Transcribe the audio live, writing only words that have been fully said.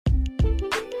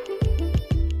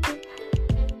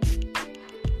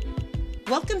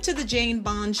Welcome to the Jane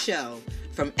Bond Show,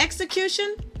 from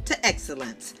execution to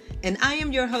excellence. And I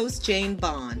am your host, Jane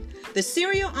Bond, the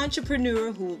serial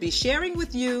entrepreneur who will be sharing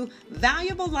with you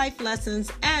valuable life lessons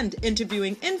and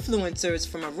interviewing influencers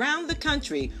from around the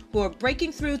country who are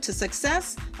breaking through to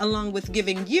success, along with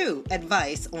giving you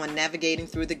advice on navigating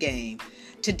through the game.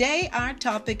 Today, our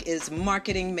topic is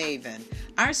Marketing Maven.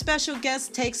 Our special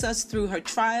guest takes us through her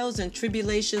trials and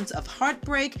tribulations of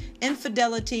heartbreak,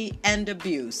 infidelity, and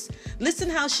abuse.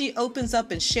 Listen how she opens up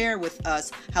and shares with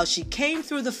us how she came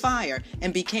through the fire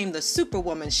and became the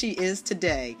superwoman she is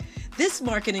today. This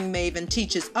marketing maven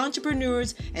teaches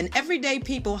entrepreneurs and everyday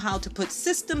people how to put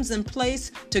systems in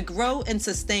place to grow and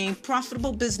sustain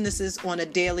profitable businesses on a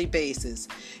daily basis.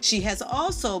 She has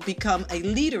also become a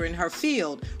leader in her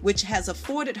field, which has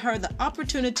afforded her the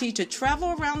opportunity to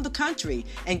travel around the country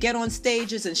and get on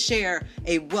stages and share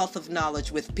a wealth of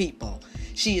knowledge with people.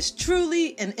 She is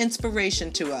truly an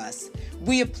inspiration to us.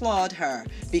 We applaud her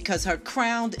because her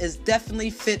crown is definitely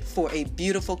fit for a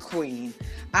beautiful queen.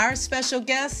 Our special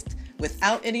guest,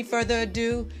 without any further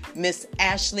ado, Miss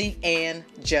Ashley Ann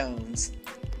Jones.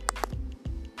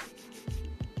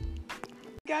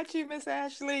 Got you, Miss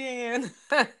Ashley Ann.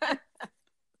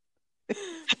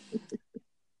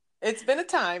 It's been a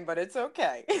time, but it's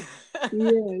okay.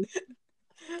 Yes.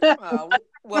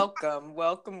 Welcome,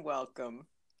 welcome, welcome.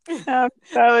 I'm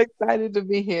so excited to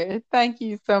be here. Thank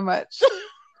you so much.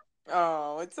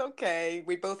 Oh, it's okay.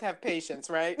 We both have patience,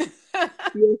 right?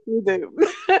 Yes, we do.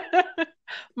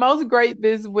 Most great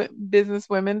business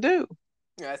women do.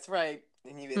 That's right.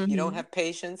 And if you don't have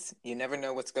patience, you never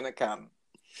know what's going to come.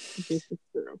 This is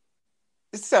true.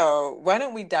 So why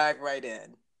don't we dive right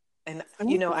in? And,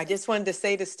 I just wanted to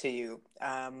say this to you.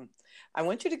 I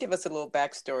want you to give us a little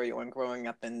backstory on growing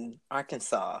up in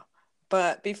Arkansas.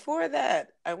 But before that,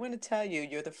 I want to tell you,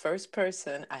 you're the first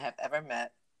person I have ever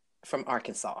met from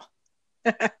Arkansas.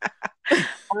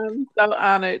 I'm so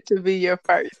honored to be your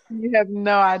first. You have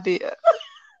no idea.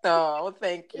 Oh,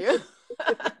 thank you.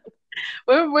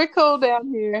 We're cool down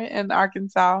here in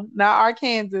Arkansas, not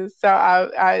Arkansas. So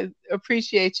I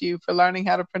appreciate you for learning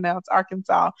how to pronounce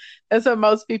Arkansas. That's what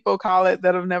most people call it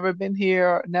that have never been here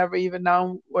or never even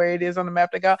known where it is on the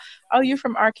map. They go, "Oh, you're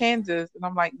from Arkansas," and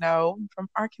I'm like, "No, I'm from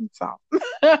Arkansas."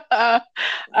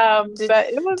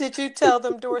 Did you tell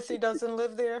them Dorothy doesn't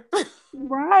live there?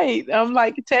 Right. I'm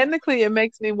like, technically, it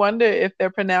makes me wonder if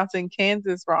they're pronouncing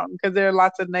Kansas wrong because there are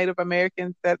lots of Native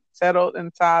Americans that settled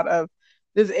inside of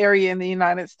this area in the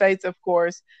United States, of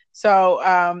course. So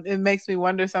it makes me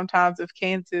wonder sometimes if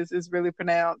Kansas is really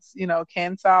pronounced,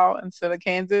 Kansas instead of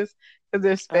Kansas because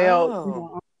they're spelled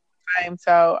the same.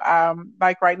 So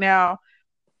like right now,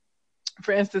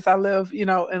 for instance, I live,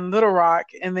 in Little Rock.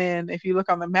 And then if you look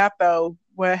on the map, though,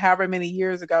 however many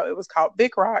years ago, it was called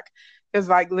Big Rock. Because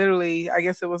like literally, I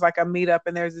guess it was like a meetup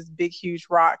and there's this big, huge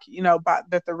rock,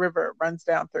 that the river runs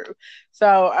down through.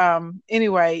 So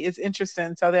anyway, it's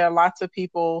interesting. So there are lots of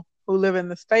people who live in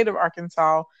the state of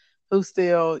Arkansas who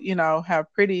still,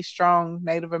 have pretty strong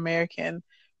Native American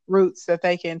roots that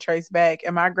they can trace back.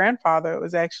 And my grandfather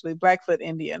was actually Blackfoot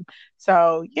Indian.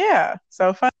 So yeah,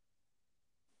 so fun.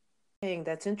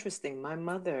 That's interesting. My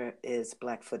mother is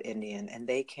Blackfoot Indian and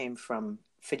they came from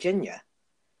Virginia,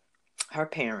 her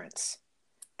parents.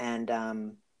 And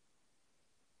I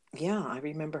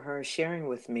remember her sharing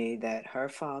with me that her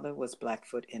father was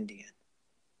Blackfoot Indian.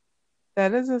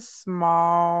 That is a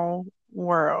small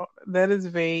world. That is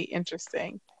very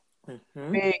interesting.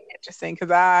 Very interesting because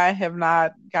I have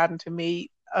not gotten to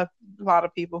meet a lot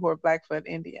of people who are Blackfoot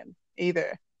Indian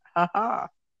either.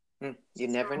 You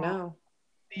never know.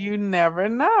 You never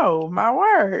know. My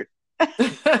word.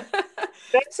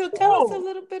 So tell us a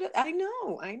little bit. I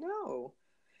know.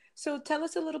 So tell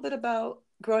us a little bit about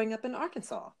growing up in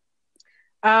Arkansas.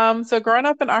 So growing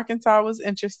up in Arkansas was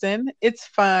interesting. It's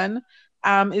fun.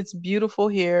 It's beautiful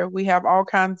here. We have all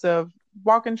kinds of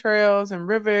walking trails and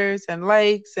rivers and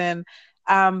lakes and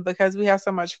because we have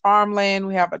so much farmland,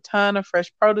 we have a ton of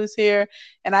fresh produce here.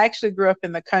 And I actually grew up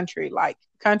in the country, like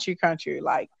country,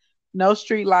 like no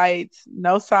street lights,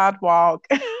 no sidewalk.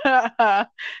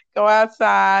 Go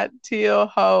outside, till,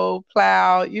 hoe,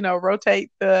 plow,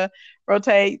 rotate the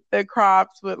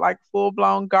crops with like full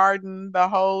blown garden, the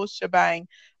whole shebang.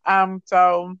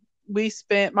 So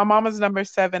my mama's number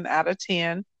 7 out of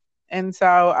 10. And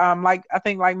so, like, I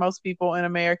think like most people in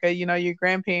America, your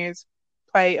grandparents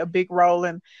play a big role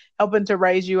in helping to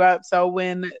raise you up. So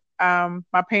when,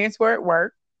 my parents were at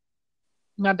work,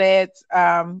 my dad's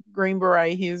Green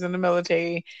Beret. He was in the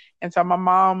military. And so my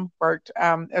mom worked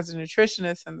as a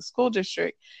nutritionist in the school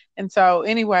district. And so,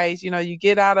 anyways, you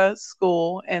get out of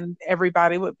school and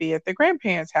everybody would be at the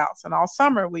grandparents' house. And all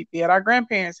summer we'd be at our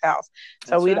grandparents' house.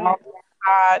 So That's we'd all right. be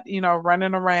outside,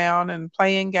 running around and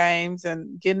playing games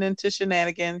and getting into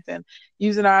shenanigans and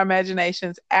using our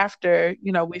imaginations after,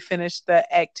 we finished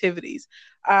the activities.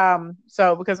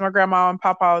 So because my grandma and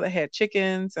papa, they had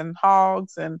chickens and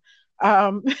hogs and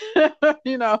um,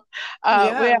 you know,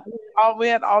 Yeah. we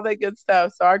had all that good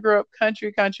stuff. So I grew up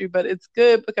country, but it's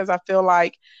good because I feel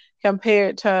like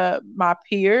compared to my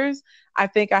peers, I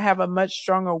think I have a much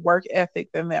stronger work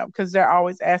ethic than them because they're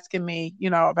always asking me,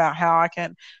 about how I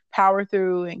can power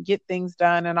through and get things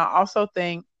done. And I also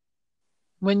think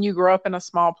when you grow up in a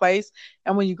small place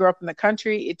and when you grow up in the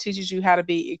country, it teaches you how to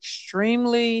be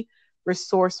extremely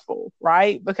resourceful,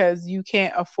 right? Because you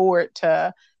can't afford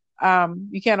to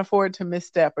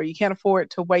misstep or you can't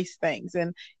afford to waste things.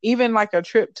 And even like a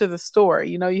trip to the store,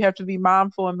 you have to be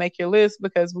mindful and make your list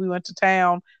because we went to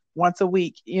town once a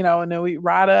week, and then we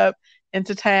ride up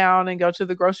into town and go to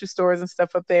the grocery stores and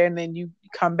stuff up there, and then you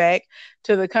come back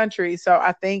to the country. So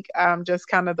I think just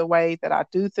kind of the way that I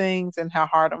do things and how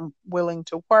hard I'm willing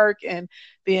to work and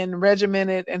being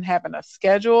regimented and having a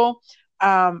schedule.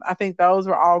 I think those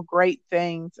were all great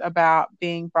things about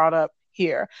being brought up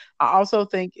here. I also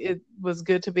think it was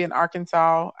good to be in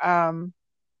Arkansas.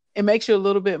 It makes you a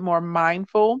little bit more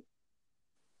mindful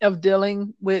of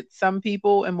dealing with some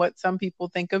people and what some people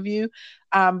think of you.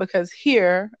 Because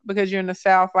you're in the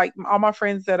South, like all my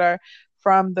friends that are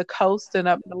from the coast and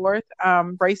up north,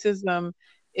 racism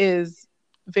is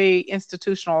very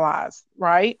institutionalized,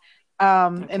 right?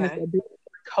 And it's Okay. a bit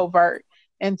covert.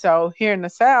 And so here in the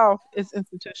South, it's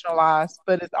institutionalized,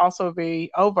 but it's also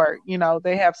very overt.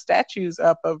 They have statues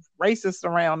up of racists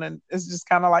around, and it's just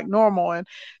kind of like normal. And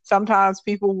sometimes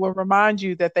people will remind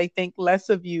you that they think less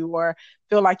of you or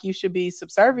feel like you should be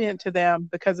subservient to them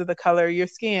because of the color of your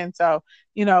skin. So,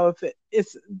 if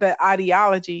it's the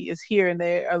ideology is here and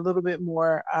they're a little bit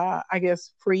more, I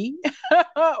guess, free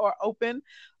or open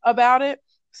about it.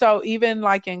 So even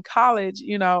like in college,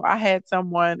 I had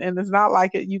someone, and it's not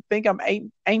like it, you think I'm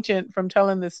ancient from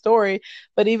telling this story,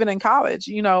 but even in college,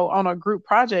 on a group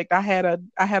project, I had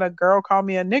a girl call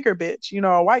me a nigger bitch,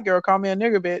 a white girl call me a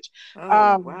nigger bitch. Oh,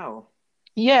 Um, wow.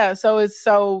 yeah,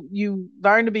 so you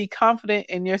learn to be confident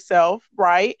in yourself,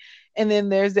 right? And then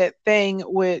there's that thing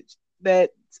which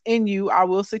that's in you, I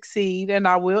will succeed and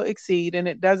I will exceed, and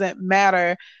it doesn't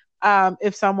matter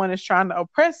if someone is trying to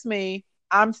oppress me.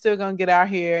 I'm still gonna get out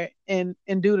here and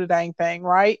do the dang thing,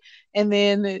 right? And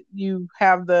then you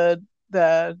have the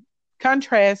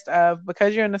contrast of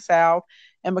because you're in the South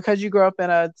and because you grow up in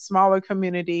a smaller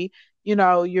community,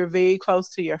 you're very close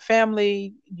to your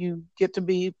family. You get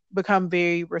to become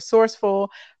very resourceful.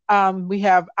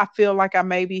 I feel like I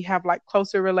maybe have like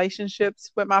closer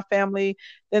relationships with my family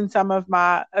than some of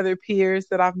my other peers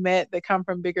that I've met that come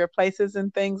from bigger places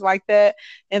and things like that.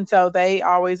 And so they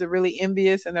always are really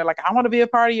envious and they're like, I want to be a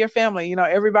part of your family.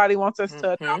 Everybody wants us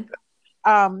to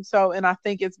Mm-hmm. and I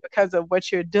think it's because of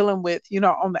what you're dealing with,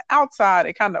 on the outside,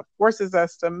 it kind of forces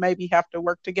us to maybe have to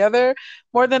work together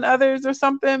more than others or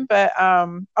something. But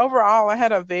overall, I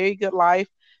had a very good life.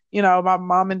 My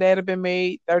mom and dad have been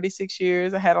married 36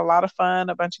 years. I had a lot of fun,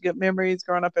 a bunch of good memories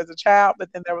growing up as a child.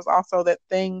 But then there was also that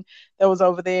thing that was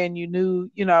over there, and you knew,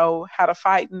 how to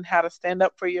fight and how to stand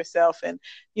up for yourself. And,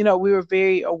 we were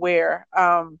very aware.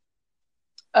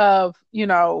 Of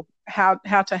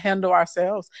how to handle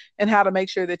ourselves and how to make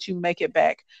sure that you make it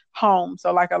back home.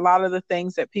 So like a lot of the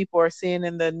things that people are seeing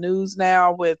in the news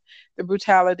now with the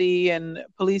brutality and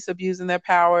police abusing their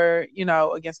power,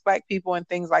 against black people and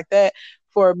things like that,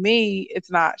 for me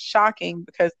it's not shocking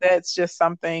because that's just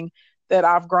something that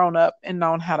I've grown up and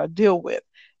known how to deal with.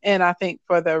 And I think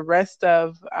for the rest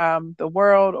of the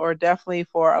world, or definitely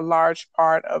for a large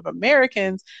part of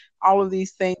Americans, all of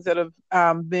these things that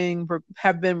have been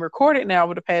recorded now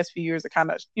over the past few years are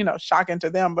kind of shocking to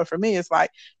them. But for me, it's like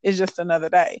it's just another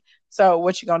day. So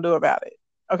what you gonna do about it?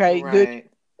 Okay, good.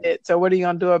 Right. So what are you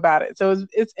gonna do about it? So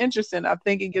it's interesting. I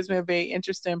think it gives me a very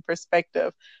interesting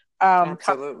perspective, coming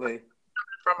Absolutely.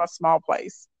 from a small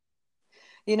place.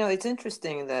 It's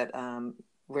interesting that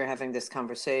we're having this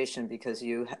conversation because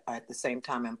at the same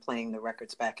time, I'm playing the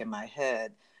records back in my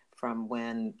head from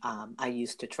when I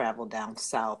used to travel down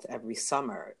south every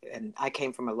summer. And I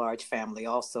came from a large family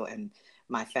also. And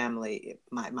my family,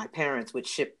 my parents would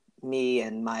ship me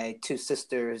and my two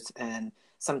sisters and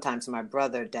sometimes my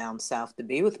brother down south to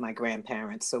be with my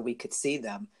grandparents so we could see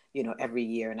them, every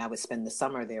year. And I would spend the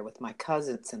summer there with my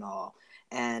cousins and all.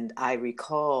 And I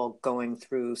recall going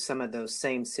through some of those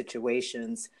same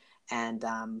situations and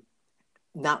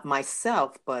not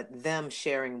myself, but them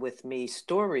sharing with me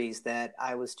stories that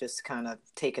I was just kind of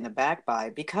taken aback by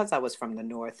because I was from the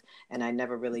North and I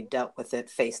never really dealt with it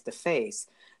face to face.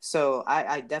 So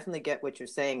I definitely get what you're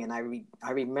saying. And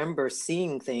I remember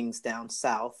seeing things down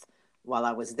south while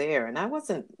I was there. And I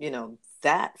wasn't,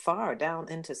 that far down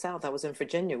into South. I was in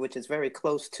Virginia, which is very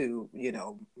close to,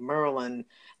 Maryland.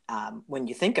 When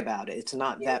you think about it, it's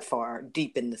not that far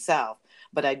deep in the South.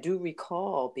 But I do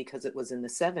recall, because it was in the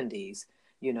 70s,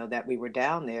 that we were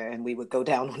down there and we would go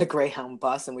down on a Greyhound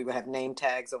bus and we would have name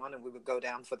tags on and we would go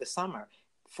down for the summer,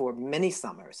 for many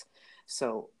summers.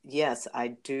 So, yes, I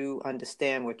do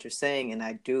understand what you're saying and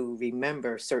I do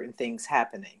remember certain things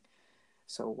happening.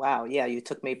 So, wow, yeah, you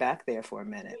took me back there for a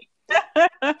minute.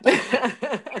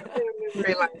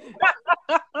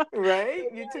 Right?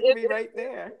 You took me right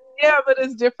there. Yeah, but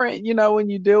it's different, when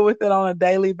you deal with it on a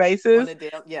daily On basis. a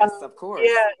deal, yes, of Yeah, course.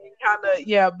 kind of,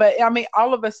 yeah. But I mean,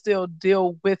 all of us still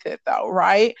deal with it though,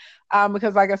 right?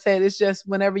 Because like I said, it's just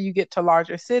whenever you get to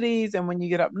larger cities and when you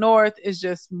get up north, it's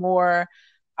just more,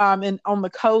 and on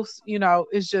the coast,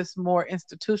 it's just more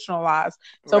institutionalized.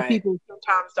 So Right. people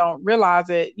sometimes don't realize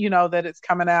it, that it's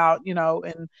coming out,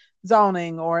 in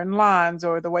zoning or in lines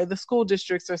or the way the school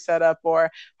districts are set up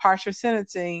or harsher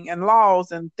sentencing and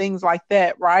laws and things like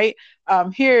that, right?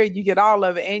 Here you get all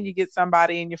of it and you get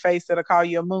somebody in your face that'll call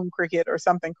you a moon cricket or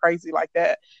something crazy like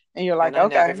that. And you're like, And I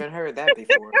never okay. even heard that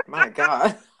before. My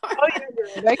God. Oh yeah,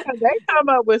 girl. They come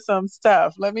up with some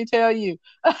stuff, let me tell you.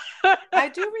 I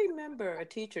do remember a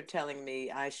teacher telling me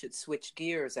I should switch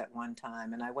gears at one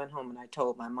time. And I went home and I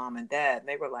told my mom and dad, and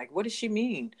they were like, "What does she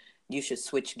mean you should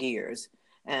switch gears?"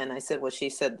 And I said, "Well, she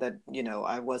said that,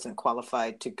 I wasn't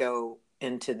qualified to go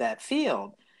into that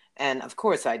field." And of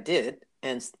course I did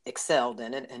and excelled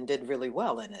in it and did really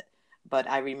well in it. But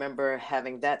I remember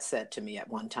having that said to me at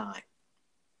one time.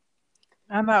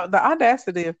 I know the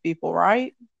audacity of people,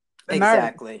 right? The nerve.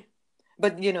 Exactly.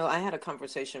 But, I had a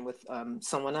conversation with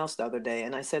someone else the other day,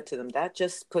 and I said to them, that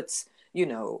just puts,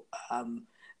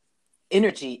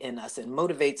 energy in us and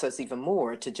motivates us even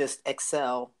more to just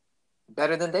excel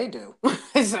better than they do.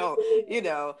 So,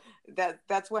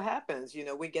 that's what happens.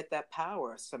 We get that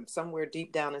power somewhere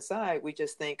deep down inside. We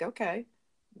just think, okay,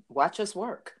 watch us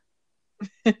work.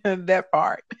 That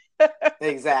part.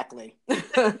 Exactly.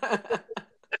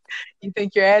 You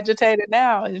think you're agitated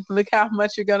now, and look how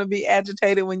much you're going to be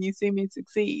agitated when you see me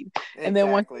succeed. And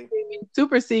then once you Exactly. see me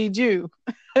supersede you,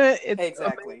 it's amazing.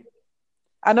 Exactly.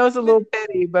 I know it's a But little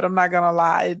petty, but I'm not gonna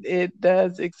lie. It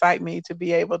does excite me to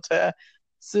be able to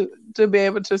be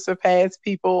able to surpass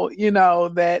people,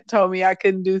 that told me I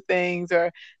couldn't do things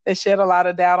or that shed a lot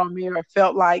of doubt on me or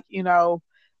felt like,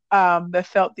 that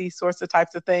felt these sorts of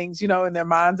types of things, in their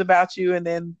minds about you. And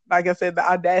then, like I said, the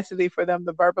audacity for them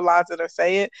to verbalize it or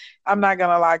say it. I'm not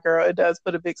gonna lie, girl. It does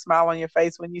put a big smile on your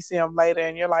face when you see them later,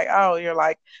 and you're like, oh, you're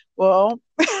like, well,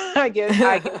 I guess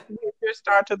you hit your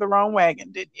start to the wrong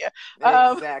wagon, didn't you?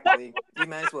 Um, exactly. You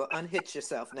might as well unhitch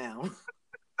yourself now.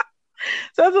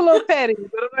 so it's a little petty,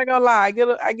 but I'm not gonna lie.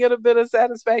 I get a bit of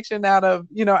satisfaction out of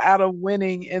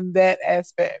winning in that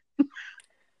aspect.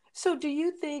 So, do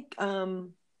you think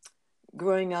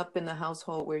growing up in a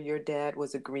household where your dad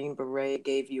was a Green Beret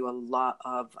gave you a lot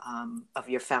of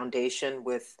your foundation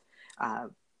with, uh,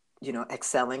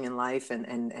 excelling in life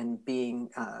and being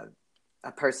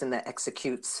a person that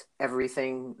executes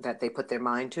everything that they put their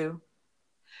mind to?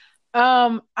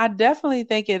 I definitely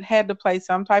think it had to play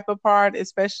some type of part,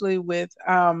 especially with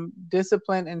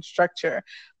discipline and structure,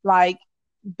 like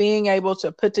being able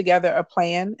to put together a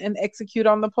plan and execute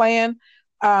on the plan,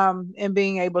 and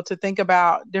being able to think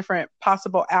about different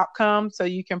possible outcomes so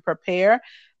you can prepare.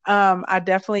 I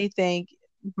definitely think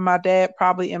my dad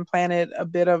probably implanted a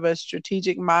bit of a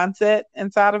strategic mindset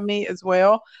inside of me as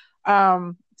well.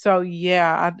 So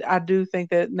yeah, I do think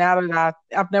that now that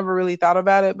I've never really thought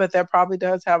about it, but that probably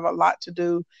does have a lot to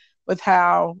do with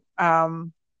how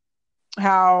I'm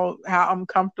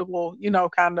comfortable,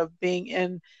 kind of being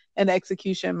in an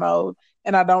execution mode,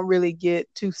 and I don't really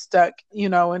get too stuck,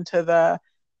 into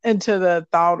the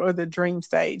thought or the dream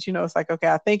stage. It's like, okay,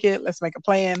 I think it, let's make a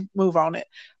plan, move on it.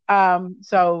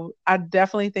 So I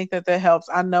definitely think that helps.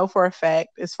 I know for a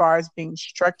fact, as far as being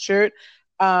structured,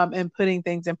 and putting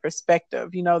things in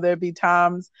perspective. There'd be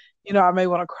times, I may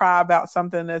want to cry about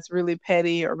something that's really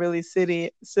petty or really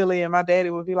silly, and my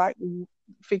daddy would be like,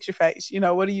 fix your face.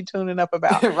 What are you tuning up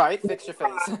about? Right? Fix your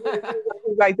face.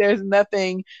 He's like, there's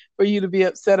nothing for you to be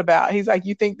upset about. He's like,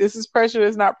 you think this is pressure?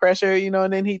 It's not pressure,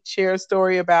 and then he'd share a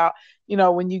story about,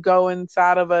 when you go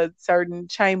inside of a certain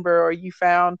chamber or you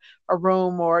found a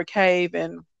room or a cave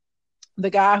and the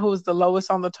guy who was the lowest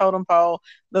on the totem pole,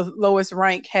 the lowest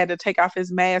rank, had to take off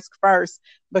his mask first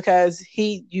because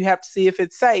you have to see if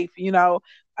it's safe,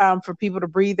 for people to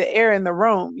breathe the air in the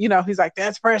room. He's like,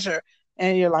 that's pressure.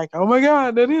 And you're like, oh my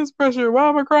God, that is pressure. Why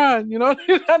am I crying?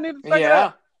 I need to suck it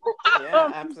up. Yeah.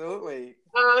 Yeah, absolutely.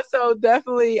 So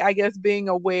definitely, I guess being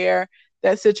aware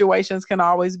that situations can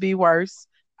always be worse.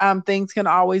 Things can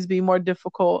always be more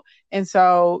difficult. And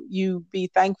so you be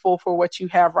thankful for what you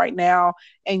have right now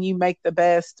and you make the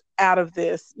best out of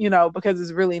this, because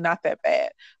it's really not that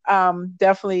bad.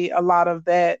 Definitely a lot of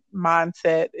that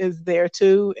mindset is there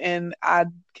too. And I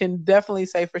can definitely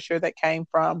say for sure that came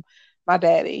from my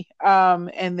daddy.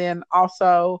 And then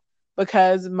also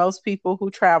because most people who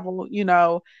travel,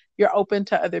 you're open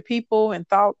to other people and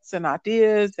thoughts and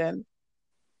ideas and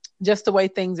just the way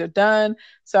things are done.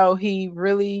 So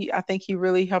I think he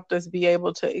really helped us be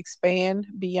able to expand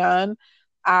beyond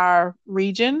our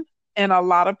region. And a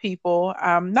lot of people,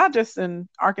 not just in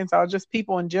Arkansas, just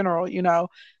people in general,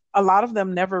 a lot of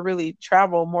them never really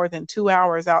travel more than 2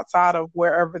 hours outside of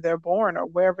wherever they're born or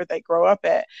wherever they grow up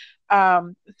at.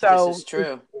 This So is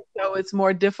true. so it's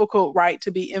more difficult, right,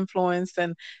 to be influenced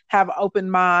and have an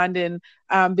open mind and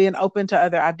being open to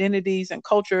other identities and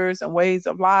cultures and ways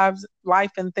of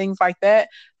life and things like that.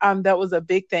 That was a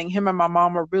big thing. Him and my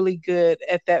mom are really good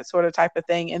at that sort of type of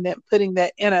thing, and then putting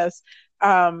that in us.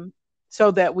 So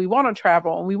that we want to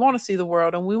travel and we want to see the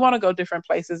world and we want to go different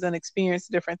places and experience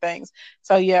different things.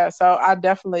 So yeah, so I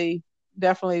definitely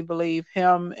believe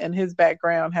him and his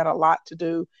background had a lot to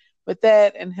do with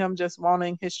that, and him just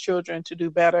wanting his children to do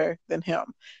better than him.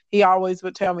 He always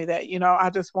would tell me that, I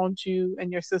just want you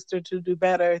and your sister to do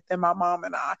better than my mom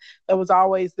and I. That was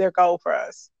always their goal for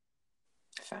us.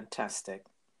 Fantastic.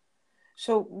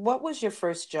 So, what was your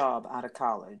first job out of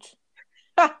college?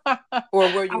 Or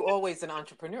were you always an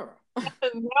entrepreneur?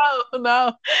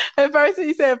 No. At first,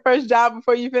 you said first job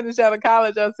before you finished out of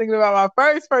college. I was thinking about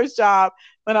my first job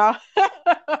when and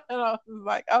I was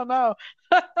like, oh no.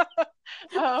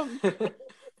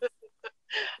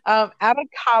 um, out of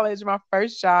college, my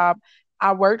first job,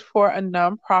 I worked for a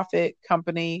nonprofit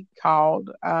company called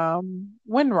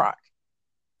Windrock.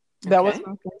 That was Okay.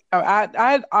 my first job.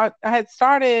 I had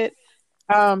started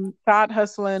side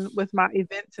hustling with my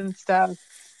events and stuff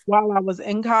while I was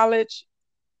in college.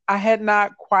 I had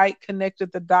not quite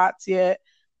connected the dots yet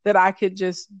that I could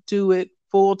just do it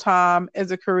full time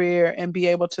as a career and be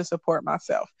able to support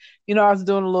myself. I was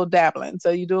doing a little dabbling.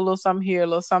 So you do a little something here, a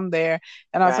little something there.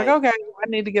 And I was like, Right. okay, I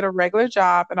need to get a regular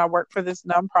job. And I worked for this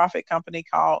nonprofit company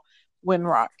called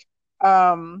Windrock.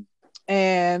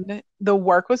 And the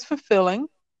work was fulfilling.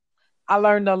 I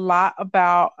learned a lot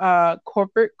about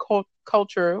corporate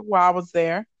culture while I was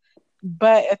there.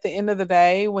 But at the end of the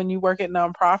day, when you work at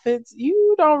nonprofits,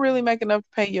 you don't really make enough to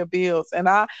pay your bills. And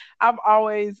I've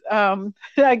always,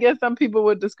 I guess some people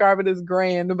would describe it as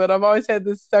grand, but I've always had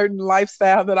this certain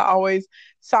lifestyle that I always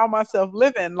saw myself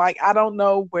living. Like, I don't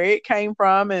know where it came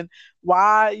from and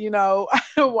why, why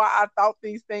I thought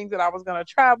these things that I was going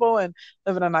to travel and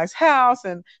live in a nice house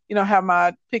and, have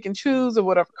my pick and choose of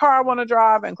whatever car I want to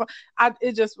drive. And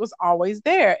it just was always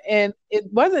there. And it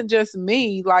wasn't just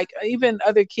me, like even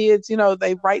other kids,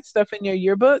 they write stuff in your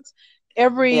yearbooks.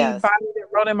 Everybody Yes. that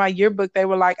wrote in my yearbook, they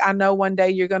were like, I know one day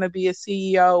you're going to be a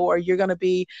CEO or you're going to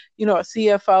be, a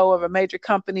CFO of a major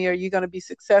company or you're going to be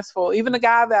successful. Even the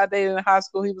guy that I dated in high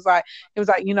school, he was like,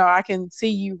 I can see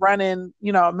you running,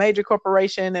 a major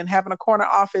corporation and having a corner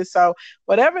office. So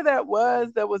whatever that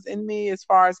was in me as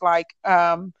far as like,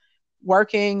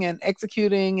 working and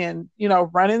executing and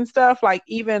running stuff, like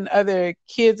even other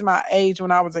kids my age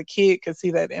when I was a kid could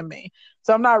see that in me.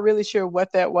 So I'm not really sure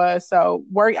what that was. So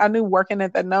I knew working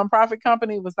at that nonprofit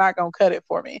company was not going to cut it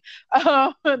for me. Like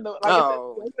I said,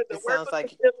 Oh, the it work sounds was like,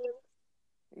 fulfilling.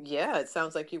 yeah, it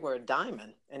sounds like you were a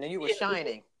diamond and then you were Yeah,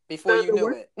 shining before the, you the knew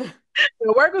work it.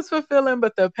 the work was fulfilling,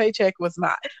 but the paycheck was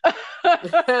not.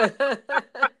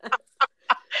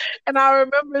 And I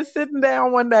remember sitting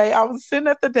down one day, I was sitting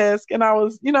at the desk and I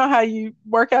was, how you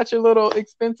work out your little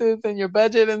expenses and your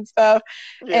budget and stuff.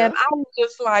 And Yes. I was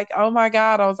just like, oh my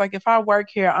God. I was like, if I work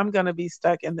here, I'm going to be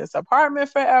stuck in this apartment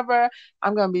forever.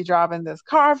 I'm going to be driving this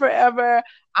car forever.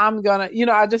 I'm going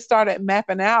to, I just started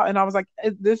mapping out and I was like,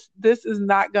 this is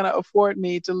not going to afford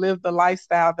me to live the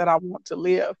lifestyle that I want to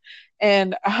live.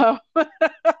 And,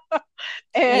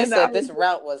 You and I said this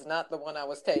route was not the one I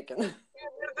was taking.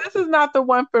 this is not the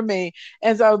one for me.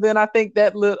 And so then I think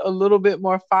that lit a little bit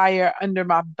more fire under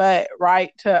my butt,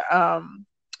 right?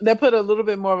 That put a little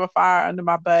bit more of a fire under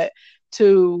my butt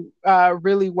to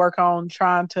really work on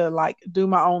trying to like do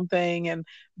my own thing and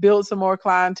build some more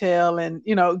clientele and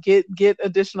get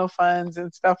additional funds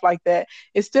and stuff like that.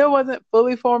 It still wasn't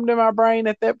fully formed in my brain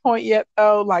at that point yet,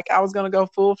 though. Like I was going to go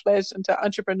full-fledged into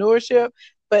entrepreneurship,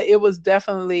 but it was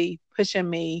definitely pushing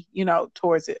me,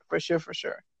 towards it for sure, for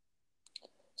sure.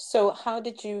 So how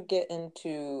did you get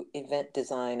into event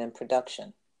design and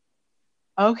production?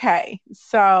 Okay,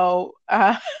 so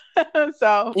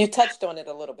so you touched on it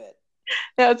a little bit.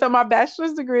 Yeah, so my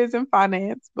bachelor's degree is in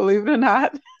finance, believe it or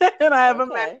not, and I have a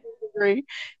master's degree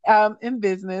in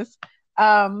business.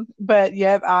 But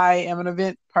yet I am an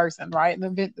event person, right? An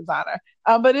event designer.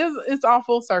 But it's all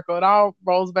full circle. It all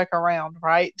rolls back around,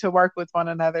 right? To work with one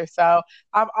another. So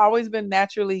I've always been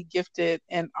naturally gifted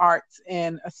in arts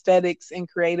and aesthetics and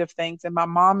creative things. And my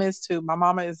mom is too. My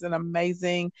mama is an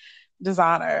amazing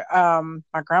designer.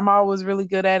 My grandma was really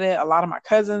good at it. A lot of my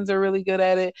cousins are really good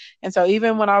at it. And so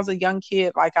even when I was a young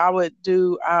kid, like I would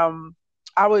do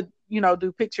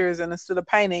do pictures, and instead of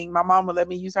painting, my mom would let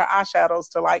me use her eyeshadows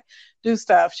to like do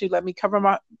stuff. She'd let me cover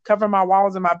my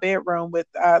walls in my bedroom with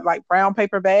like brown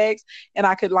paper bags, and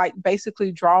I could like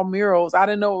basically draw murals. I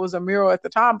didn't know it was a mural at the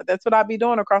time, but that's what I'd be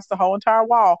doing across the whole entire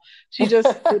wall. She would just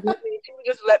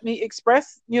let me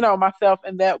express, myself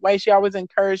in that way. She always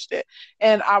encouraged it,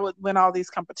 and I would win all these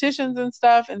competitions and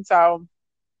stuff, and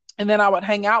then I would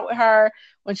hang out with her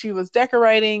when she was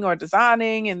decorating or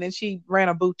designing. And then she ran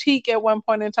a boutique at one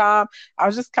point in time. I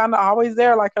was just kind of always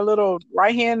there like a little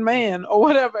right-hand man or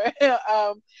whatever.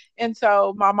 And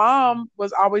so my mom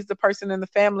was always the person in the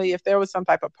family. If there was some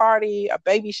type of party, a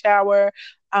baby shower,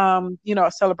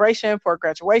 a celebration for a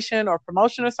graduation or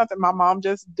promotion or something, my mom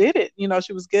just did it.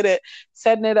 She was good at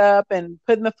setting it up and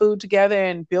putting the food together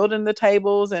and building the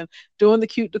tables and doing the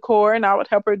cute decor. And I would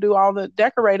help her do all the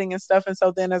decorating and stuff. And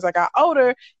so then as I got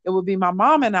older, it would be my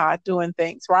mom and I doing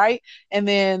things, right? And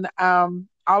then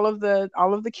all of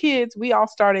the kids, we all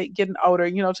started getting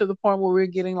older, to the point where we were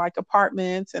getting like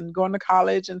apartments and going to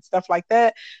college and stuff like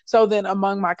that. So then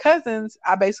among my cousins,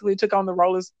 I basically took on the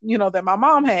role as, that my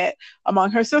mom had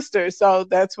among her sisters. So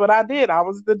that's what I did. I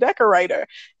was the decorator.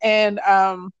 And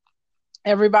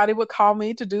everybody would call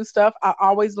me to do stuff. I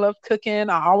always loved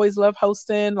cooking. I always loved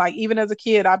hosting. Like even as a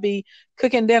kid, I'd be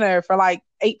cooking dinner for like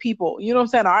 8 people. You know what I'm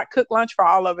saying? I'd cook lunch for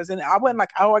all of us. And I wasn't like,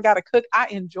 oh, I got to cook. I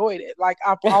enjoyed it. Like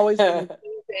I've always been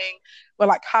anything with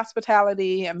like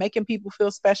hospitality and making people feel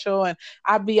special. And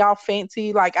I'd be all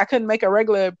fancy. Like I couldn't make a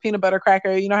regular peanut butter cracker.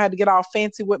 I had to get all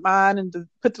fancy with mine and to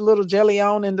put the little jelly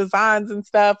on and designs and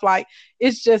stuff. Like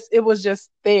it was just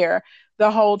there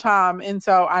the whole time. And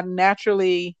so I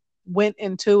naturally went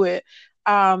into it.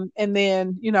 And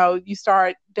then, you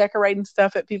start decorating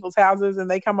stuff at people's houses and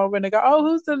they come over and they go, oh,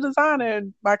 who's the designer?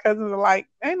 And my cousins are like,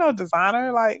 ain't no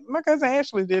designer. Like my cousin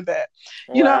Ashley did that.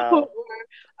 Wow.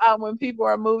 When people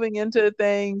are moving into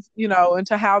things,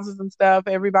 into houses and stuff,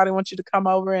 everybody wants you to come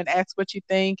over and ask what you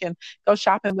think and go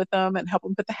shopping with them and help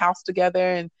them put the house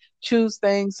together and choose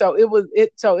things. So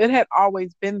it had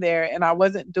always been there, and I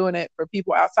wasn't doing it for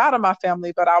people outside of my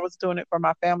family, but I was doing it for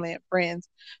my family and friends.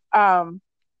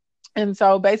 And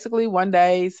so basically one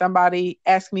day somebody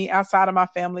asked me outside of my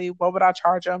family, what would I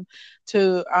charge them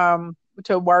to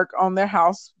work on their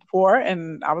house for?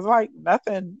 And I was like,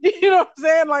 nothing. You know what I'm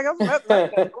saying? Like, I'm nothing.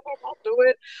 I'll do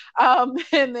it.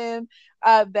 And then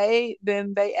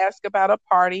they asked about a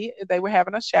party. They were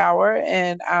having a shower.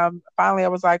 And finally I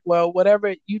was like, well,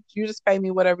 whatever, you just pay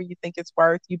me whatever you think it's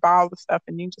worth. You buy all the stuff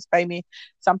and you just pay me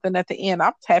something at the end. I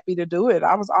was happy to do it.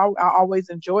 I always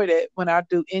enjoyed it when I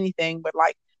do anything, but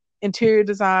like interior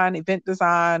design, event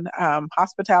design,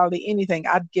 hospitality, anything,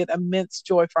 I'd get immense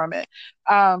joy from it.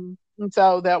 And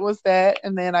so that was that.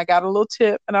 And then I got a little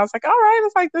tip and I was like, all right,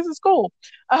 it's like, this is cool.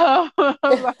 I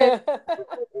was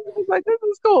like, this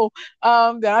is cool.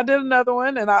 Then I did another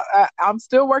one, and I'm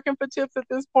still working for tips at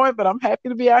this point, but I'm happy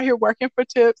to be out here working for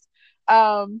tips.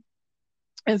 And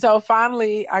so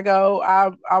finally I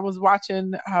was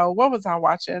watching, what was I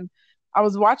watching? I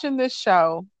was watching this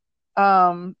show.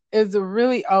 It's a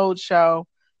really old show.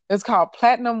 It's called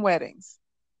Platinum Weddings.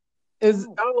 It's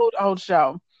old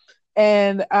show.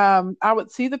 And I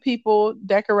would see the people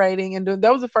decorating and doing.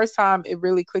 That was the first time it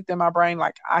really clicked in my brain,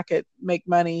 like I could make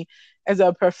money as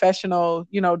a professional,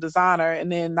 designer.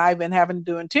 And then not even having to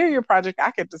do interior project,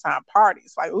 I could design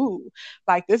parties. Like, ooh,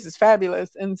 like this is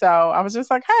fabulous. And so I was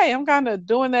just like, hey, I'm kind of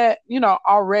doing that,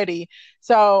 already.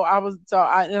 So I would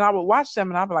watch them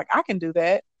and I'd be like, I can do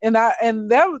that. And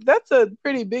that's a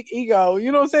pretty big ego.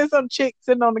 You know what I'm saying? Some chick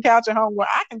sitting on the couch at home where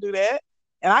I can do that.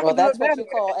 And I can do that's it better. what you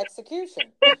call execution.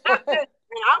 And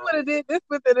I would have did this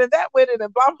with it and that with it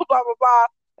and blah, blah, blah, blah,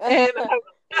 blah. And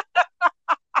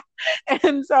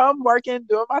And so I'm working,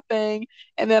 doing my thing.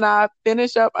 And then I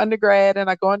finish up undergrad and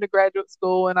I go into graduate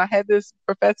school. And I had this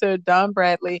professor, Don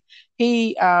Bradley.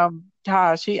 He was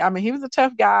a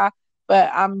tough guy,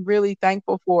 but I'm really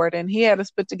thankful for it. And he had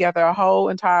us put together a whole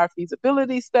entire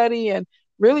feasibility study and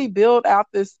really build out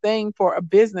this thing for a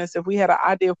business. If we had an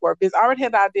idea for a business, I already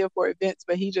had the idea for events,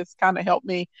 but he just kind of helped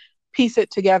me piece it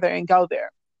together and go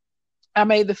there. I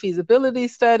made the feasibility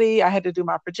study. I had to do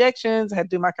my projections. I had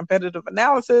to do my competitive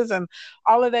analysis and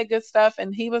all of that good stuff.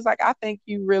 And he was like, I think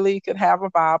you really could have a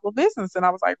viable business. And I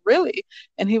was like, really?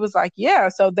 And he was like, yeah.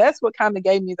 So that's what kind of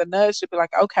gave me the nudge to be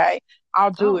like, okay,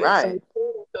 I'll do All it. right.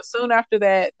 So soon after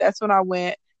that, that's when I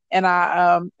went and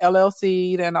I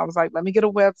LLC'd and I was like, let me get a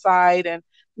website. And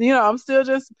I'm still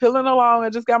just pilling along. I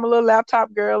just got my little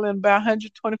laptop girl and about $125,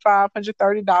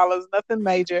 $130, nothing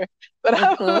major. But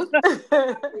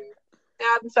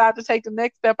I decided to take the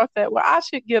next step. I said, well, I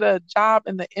should get a job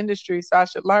in the industry, so I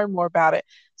should learn more about it.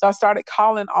 So I started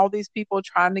calling all these people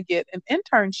trying to get an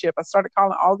internship. I started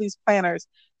calling all these planners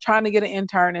trying to get an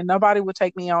intern, and nobody would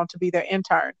take me on to be their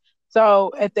intern.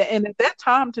 So at that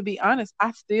time, to be honest,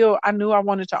 I knew I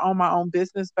wanted to own my own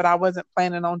business, but I wasn't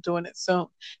planning on doing it soon.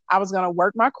 I was going to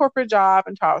work my corporate job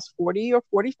until I was 40 or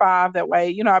 45. That way,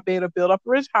 I'd be able to build up a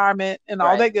retirement and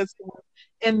all that good stuff.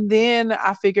 And then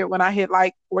I figured when I hit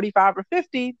like 45 or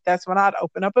 50, that's when I'd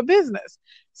open up a business.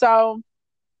 So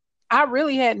I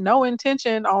really had no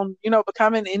intention on,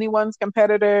 becoming anyone's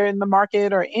competitor in the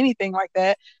market or anything like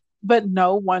that. But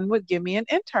no one would give me an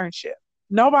internship.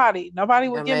 Nobody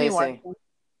would give me one.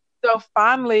 So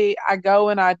finally, I go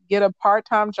and I get a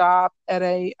part-time job at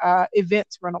a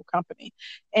events rental company,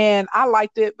 and I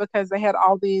liked it because they had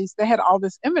all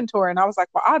this inventory, and I was like,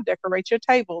 well, I'll decorate your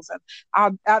tables,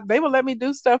 and they would let me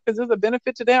do stuff because it was a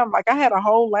benefit to them. Like I had a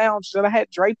whole lounge that I had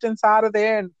draped inside of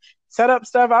there and set up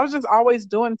stuff. I was just always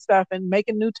doing stuff and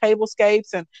making new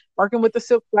tablescapes and working with the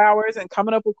silk flowers and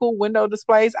coming up with cool window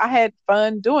displays. I had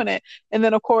fun doing it. And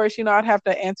then, of course, I'd have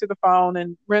to answer the phone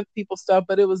and rent people stuff,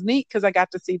 but it was neat because I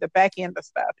got to see the back end of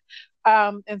stuff.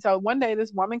 And so one day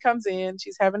this woman comes in,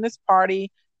 she's having this party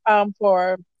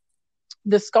for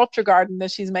the sculpture garden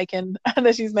that she's making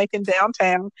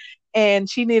downtown, and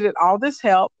she needed all this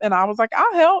help. And I was like,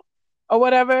 I'll help or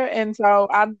whatever. And so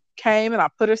I came and I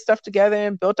put her stuff together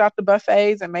and built out the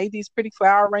buffets and made these pretty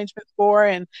flower arrangements for her.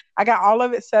 And I got all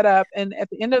of it set up. And at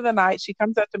the end of the night, she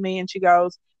comes up to me and she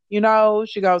goes, I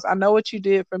know what you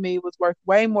did for me was worth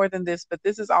way more than this, but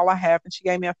this is all I have. And she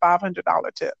gave me a $500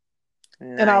 tip.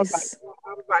 Nice. And I was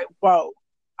like, whoa.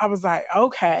 I was like,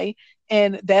 okay.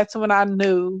 And that's when I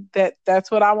knew that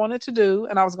that's what I wanted to do.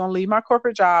 And I was going to leave my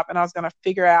corporate job and I was going to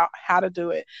figure out how to do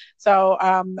it. So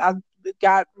I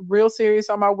got real serious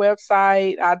on my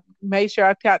website. I made sure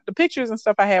I got the pictures and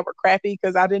stuff I had were crappy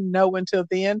because I didn't know until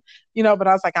then, but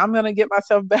I was like, I'm going to get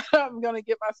myself better. I'm going to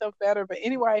get myself better. But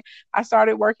anyway, I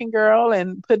started working, girl,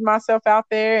 and putting myself out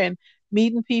there and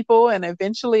meeting people. And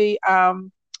eventually,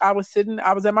 I was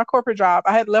at my corporate job.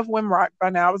 I had left Wimrock by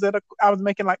now. I was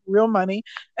making like real money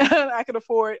and I could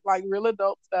afford like real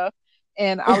adult stuff.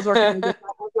 And I was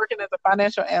working as a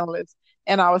financial analyst,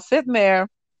 and I was sitting there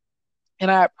and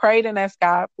I prayed and asked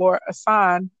God for a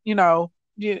sign,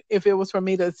 if it was for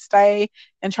me to stay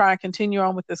and try and continue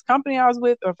on with this company I was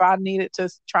with, or if I needed to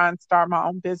try and start my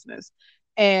own business.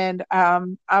 And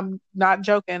I'm not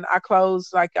joking. I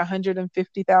closed like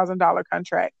 $150,000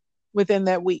 contract within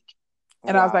that week.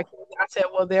 And wow. I said,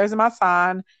 well, there's my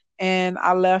sign. And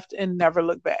I left and never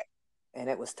looked back. And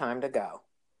it was time to go.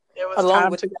 It was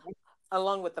time to go.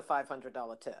 Along with the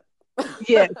 $500 tip.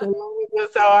 Yes,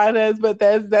 but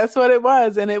that's what it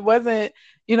was. And it wasn't,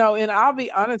 and I'll be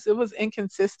honest, it was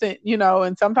inconsistent,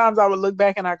 and sometimes I would look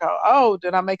back and I go, oh,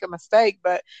 did I make a mistake?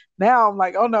 But now I'm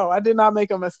like, oh no, I did not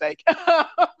make a mistake.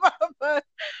 but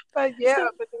yeah,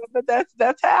 but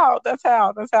that's how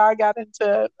I got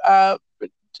into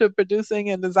to producing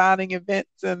and designing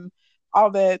events and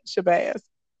all that shabazz.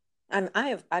 And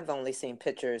I've only seen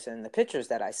pictures, and the pictures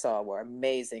that I saw were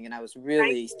amazing, and I was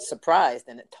really surprised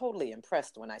and totally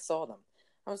impressed when I saw them.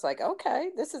 I was like, okay,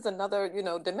 this is another,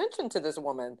 dimension to this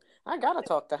woman. I gotta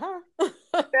talk to her.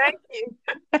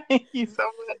 Thank you so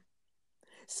much.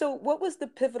 So what was the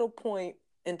pivotal point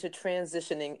into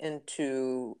transitioning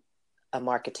into a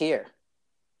marketeer?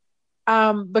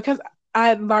 Because I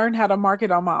had learned how to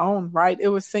market on my own, right? It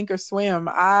was sink or swim.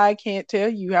 I can't tell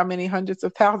you how many hundreds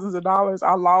of thousands of dollars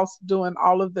I lost doing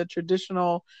all of the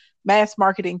traditional mass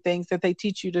marketing things that they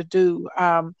teach you to do.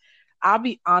 I'll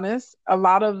be honest, a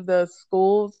lot of the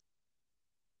schools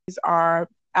are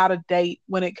out of date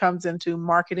when it comes into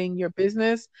marketing your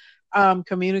business,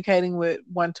 communicating with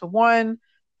one-to-one,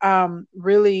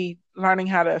 really learning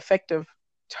how to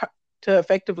to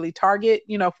effectively target,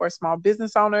 for a small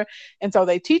business owner. And so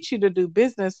they teach you to do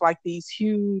business like these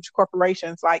huge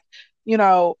corporations. Like,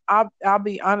 I'll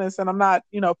be honest, and I'm not,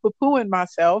 poo-pooing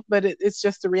myself, but it's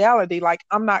just the reality. Like,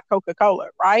 I'm not Coca-Cola,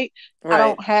 right? I Right.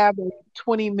 don't have a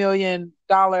 $20 million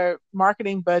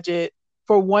marketing budget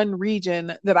for one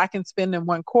region that I can spend in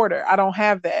one quarter. I don't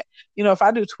have that. If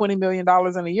I do $20 million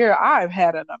in a year, I've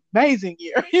had an amazing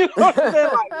year. You know what I'm saying?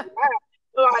 Like,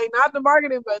 wow. Like, not the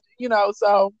marketing budget,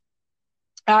 so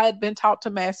I had been taught to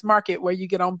mass market, where you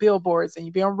get on billboards and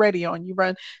you be on radio and you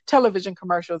run television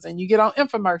commercials and you get on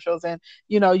infomercials, and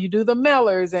you do the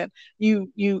mailers, and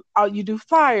you do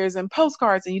flyers and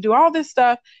postcards, and you do all this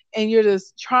stuff, and you're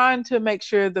just trying to make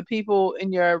sure the people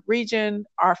in your region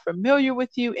are familiar with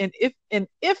you, and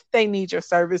if they need your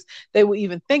service, they will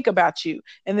even think about you.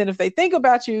 And then if they think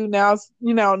about you, now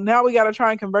we got to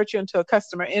try and convert you into a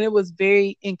customer. And it was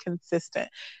very inconsistent.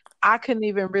 I couldn't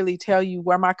even really tell you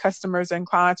where my customers and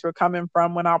clients were coming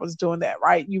from when I was doing that,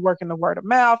 right? You work in the word of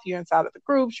mouth, you're inside of the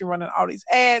groups, you're running all these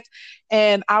ads,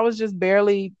 and I was just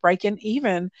barely breaking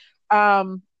even.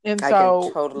 And I can so,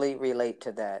 totally relate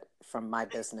to that from my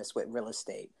business with real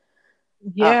estate. Ah,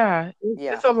 yeah,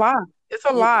 yeah. it's a lot. It's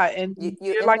a You, lot. And you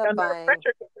you're end like up under buying,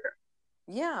 pressure.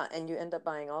 yeah, and you end up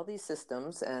buying all these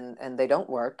systems and they don't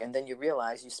work, and then you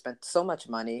realize you spent so much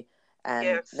money, and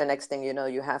Yes. the next thing you know,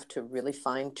 you have to really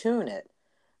fine tune it.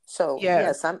 So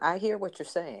Yes. yes, I hear what you're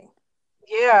saying.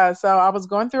 Yeah, so I was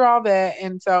going through all that.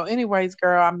 And so, anyways,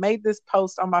 girl, I made this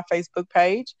post on my Facebook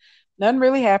page. Nothing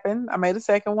really happened. I made a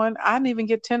second one. I didn't even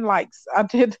get 10 likes. I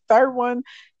did the third one.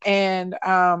 And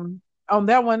on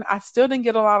that one, I still didn't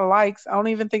get a lot of likes. I don't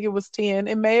even think it was 10.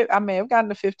 I may have gotten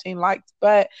to 15 likes.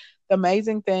 But the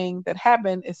amazing thing that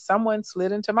happened is someone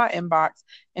slid into my inbox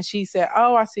and she said,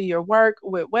 "Oh, I see your work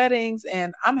with weddings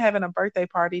and I'm having a birthday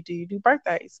party. Do you do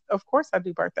birthdays?" Of course I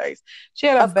do birthdays. She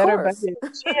had a Of better course. budget.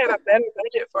 She had a better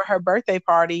budget for her birthday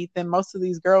party than most of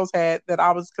these girls had,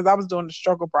 because I was doing the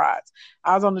struggle brides.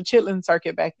 I was on the chitlin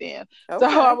circuit back then. So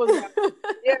I Okay. was like,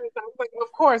 yeah, so I was like,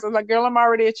 of course. I was like, girl, I'm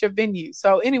already at your venue.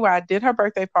 So anyway, I did her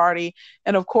birthday party.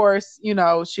 And of course,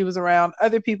 she was around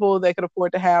other people that could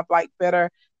afford to have like better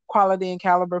quality and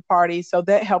caliber parties. So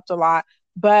that helped a lot.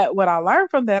 But what I learned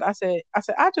from that, I said,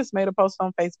 I just made a post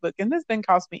on Facebook and this didn't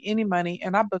cost me any money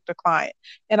and I booked a client.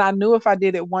 And I knew if I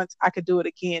did it once, I could do it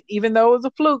again, even though it was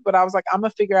a fluke. But I was like, I'm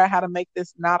gonna figure out how to make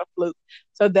this not a fluke.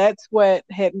 So that's what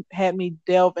had me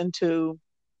delve into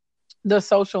the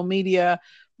social media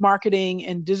marketing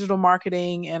and digital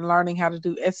marketing and learning how to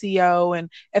do SEO. And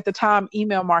at the time,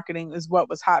 email marketing is what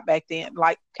was hot back then,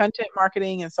 like content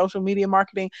marketing and social media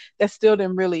marketing that still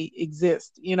didn't really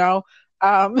exist.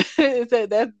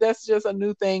 That's just a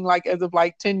new thing, like as of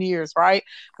like 10 years, right?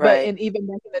 But Right. and even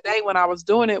back in the day when I was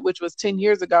doing it, which was 10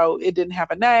 years ago, it didn't have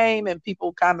a name and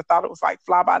people kind of thought it was like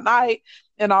fly by night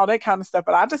and all that kind of stuff.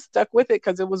 But I just stuck with it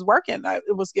because it was working.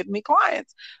 It was getting me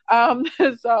clients.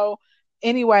 So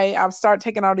anyway, I've started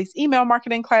taking all these email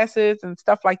marketing classes and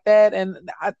stuff like that. And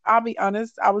I'll be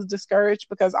honest, I was discouraged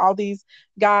because all these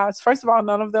guys, first of all,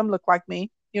 none of them look like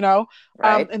me.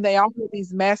 Right. And they all had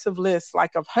these massive lists,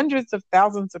 like of hundreds of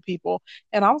thousands of people.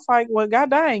 And I was like, well, God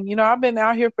dang, I've been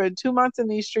out here for 2 months in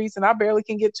these streets and I barely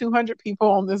can get 200 people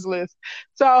on this list.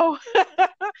 So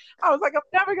I was like, I'm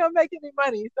never going to make any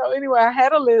money. So anyway, I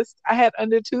had a list. I had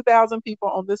under 2,000 people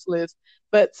on this list,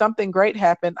 but something great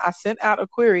happened. I sent out a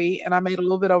query and I made a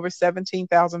little bit over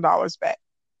 $17,000 back.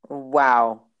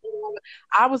 Wow.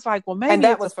 I was like, well, And maybe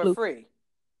that it's a was for fluke. free.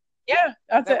 Yeah,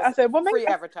 I That said, I was said, well, maybe, free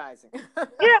advertising.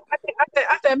 yeah,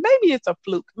 I said maybe it's a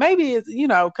fluke. Maybe it's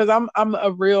because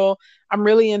I'm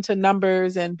really into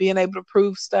numbers and being able to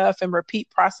prove stuff and repeat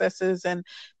processes and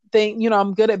think.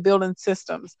 I'm good at building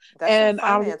systems. That's your And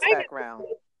I was like, finance maybe it's a background.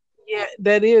 fluke. Yeah,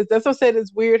 that is. That's what I said.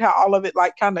 It's weird how all of it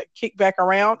like kind of kicked back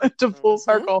around to full Hmm.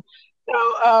 circle.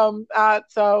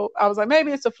 So I was like,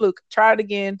 maybe it's a fluke. Try it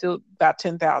again to about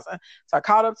 10,000. So I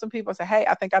called up some people. I said, hey,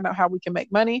 I think I know how we can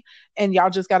make money, and y'all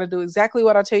just got to do exactly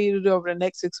what I tell you to do over the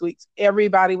next 6 weeks.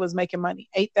 Everybody was making money: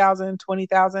 8,000,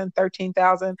 20,000,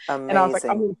 13,000, and I was like,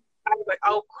 Amazing.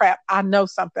 oh crap, I know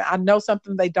something. I know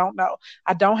something they don't know.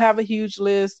 I don't have a huge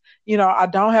list. I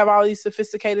don't have all these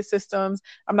sophisticated systems.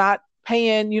 I'm not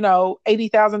paying,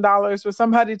 $80,000 for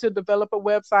somebody to develop a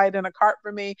website and a cart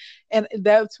for me. And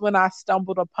that's when I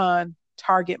stumbled upon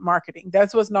target marketing.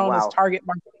 That's what's known as Wow. target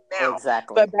marketing now.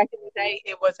 Exactly. But back in the day,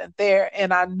 it wasn't there.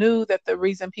 And I knew that the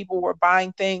reason people were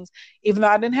buying things, even though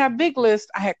I didn't have big lists,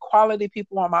 I had quality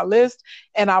people on my list,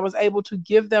 and I was able to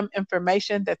give them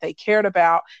information that they cared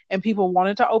about. And people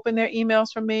wanted to open their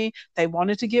emails from me. They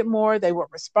wanted to get more. They would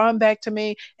respond back to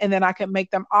me, and then I could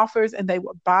make them offers and they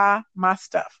would buy my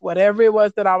stuff, whatever it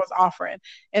was that I was offering.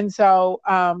 And so,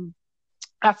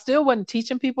 I still wasn't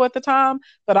teaching people at the time,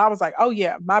 but I was like, oh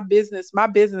yeah, my business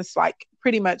like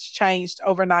pretty much changed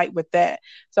overnight with that.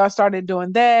 So I started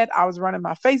doing that. I was running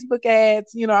my Facebook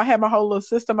ads. I had my whole little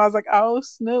system. I was like, oh,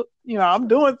 Snoop, I'm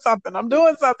doing something. I'm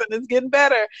doing something. It's getting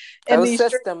better. And Those these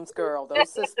systems, girl,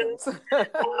 those systems. and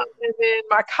then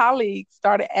my colleagues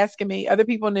started asking me, other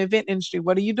people in the event industry,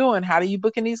 what are you doing? How are you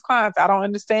booking these clients? I don't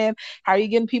understand. How are you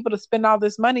getting people to spend all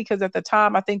this money? Because at the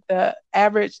time, I think the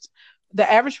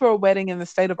average for a wedding in the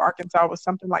state of Arkansas was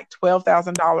something like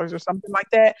 $12,000 or something like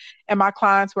that, and my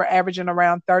clients were averaging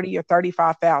around 30 or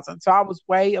 35,000. So I was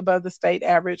way above the state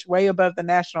average, way above the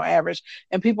national average,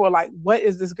 and people were like, "What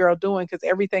is this girl doing?" Because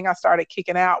everything I started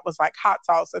kicking out was like hot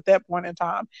sauce at that point in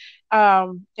time.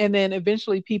 And then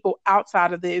eventually, people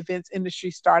outside of the events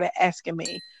industry started asking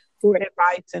me for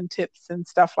advice and tips and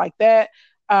stuff like that,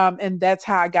 and that's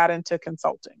how I got into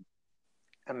consulting.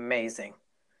 Amazing.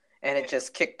 And it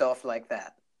just kicked off like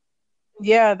that.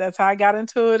 Yeah, that's how I got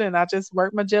into it. And I just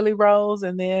worked my jelly rolls,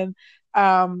 and then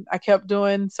I kept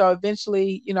doing. So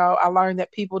eventually, I learned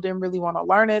that people didn't really want to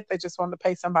learn it. They just wanted to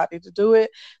pay somebody to do it.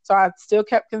 So I still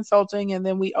kept consulting. And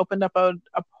then we opened up a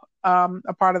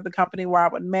part of the company where I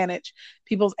would manage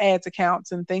people's ads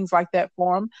accounts and things like that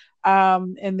for them.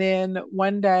 And then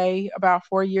one day, about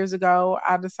 4 years ago,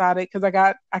 I decided, because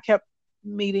I kept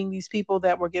meeting these people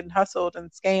that were getting hustled and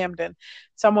scammed, and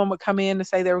someone would come in to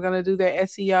say they were going to do their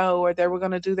SEO, or they were going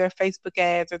to do their Facebook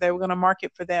ads, or they were going to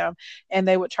market for them, and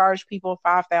they would charge people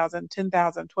 $5,000,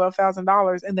 $10,000,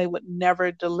 $12,000, and they would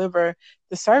never deliver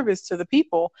the service to the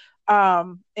people.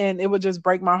 And it would just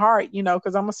break my heart,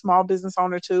 because I'm a small business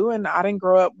owner too, and I didn't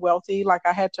grow up wealthy. Like,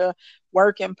 I had to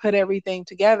work and put everything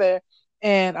together.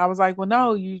 And I was like, well,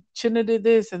 no, you shouldn't have did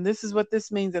this. And this is what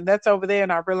this means. And that's over there.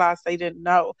 And I realized they didn't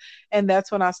know. And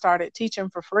that's when I started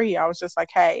teaching for free. I was just like,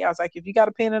 hey, I was like, if you got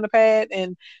a pen and a pad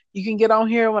and you can get on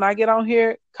here, when I get on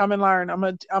here, come and learn.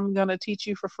 I'm going to teach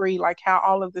you for free, like, how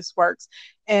all of this works.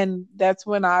 And that's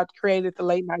when I created the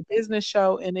Late Night Business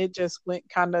Show, and it just went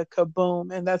kind of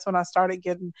kaboom. And that's when I started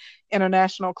getting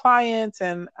international clients.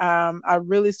 And I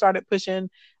really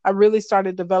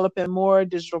started developing more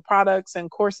digital products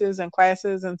and courses and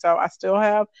classes. And so I still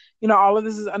have, all of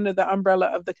this is under the umbrella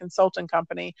of the consulting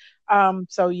company.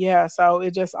 So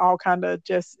it just all kind of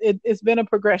it's been a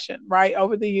progression, right?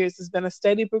 Over the years, it's been a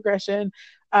steady progression,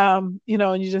 and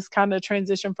you just kind of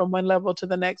transition from one level to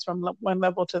the next, from one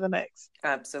level to the next.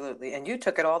 Absolutely. And you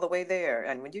took it all the way there.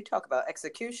 And when you talk about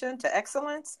execution to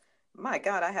excellence, my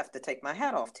God, I have to take my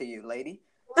hat off to you, lady.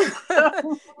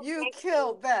 You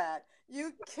killed that.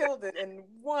 You killed it in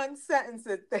one sentence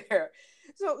there.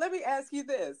 So let me ask you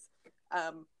this.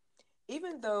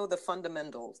 Even though the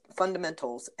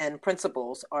fundamentals and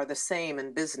principles are the same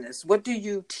in business, what do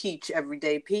you teach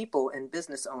everyday people and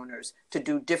business owners to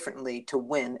do differently to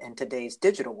win in today's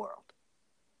digital world?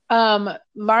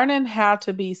 Learning how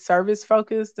to be service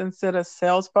focused instead of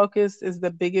sales focused is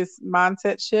the biggest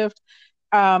mindset shift.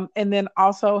 And then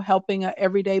also helping an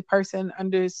everyday person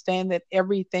understand that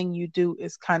everything you do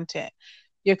is content.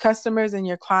 Your customers and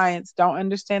your clients don't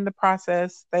understand the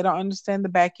process. They don't understand the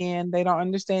back end. They don't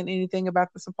understand anything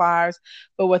about the suppliers.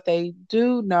 But what they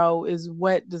do know is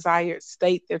what desired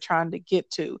state they're trying to get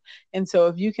to. And so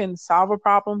if you can solve a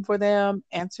problem for them,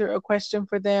 answer a question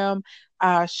for them,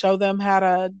 show them how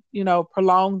to,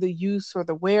 prolong the use or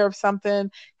the wear of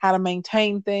something, how to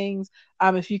maintain things.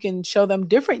 If you can show them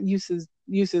different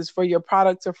uses for your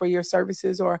products or for your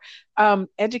services, or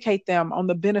educate them on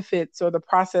the benefits or the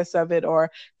process of it, or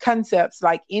concepts,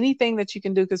 like anything that you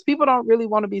can do, because people don't really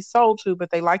want to be sold to, but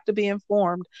they like to be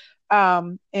informed.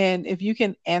 And if you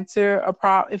can answer a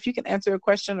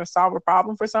question or solve a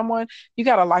problem for someone, you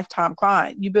got a lifetime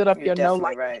client. You build up You're your no definitely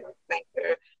like right.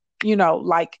 factor,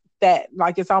 like that,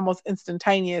 like it's almost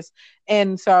instantaneous.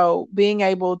 And so being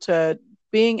able to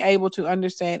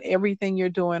understand everything you're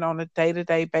doing on a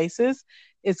day-to-day basis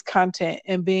is content,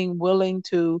 and being willing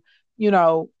to,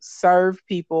 serve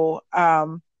people,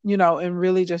 and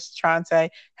really just try and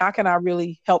say, how can I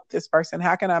really help this person?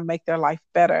 How can I make their life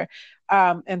better?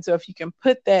 And so if you can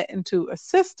put that into a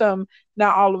system,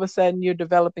 now all of a sudden you're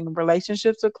developing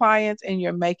relationships with clients, and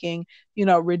you're making,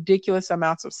 ridiculous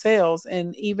amounts of sales.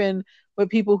 And even with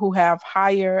people who have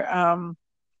higher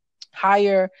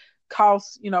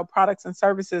cost, products and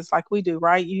services like we do,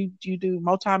 right? You do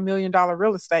multi-million-dollar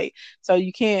real estate. So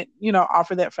you can't,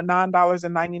 offer that for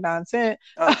 $9.99.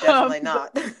 Oh, definitely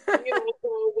not.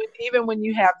 So even when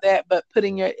you have that, but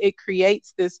it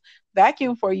creates this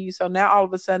vacuum for you. So now all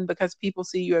of a sudden, because people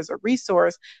see you as a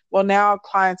resource, well, now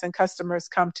clients and customers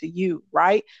come to you,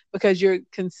 right? Because you're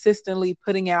consistently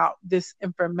putting out this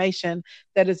information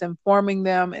that is informing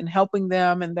them and helping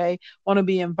them, and they want to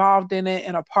be involved in it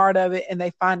and a part of it, and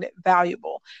they find it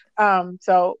valuable.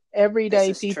 So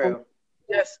everyday people, true.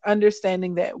 just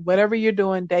understanding that whatever you're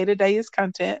doing day to day is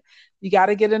content. You got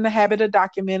to get in the habit of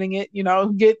documenting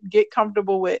it, get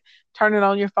comfortable with turning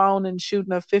on your phone and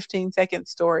shooting a 15-second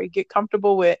story. Get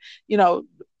comfortable with,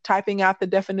 typing out the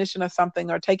definition of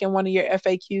something, or taking one of your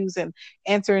FAQs and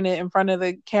answering it in front of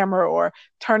the camera, or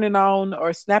turning on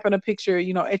or snapping a picture,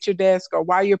 at your desk, or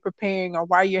while you're preparing, or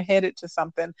while you're headed to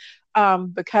something.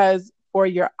 Because for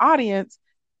your audience,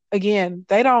 again,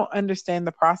 they don't understand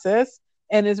the process.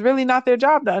 And it's really not their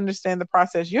job to understand the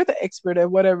process. You're the expert at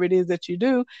whatever it is that you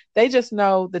do. They just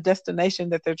know the destination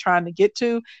that they're trying to get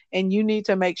to. And you need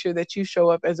to make sure that you show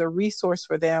up as a resource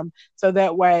for them. So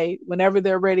that way, whenever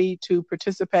they're ready to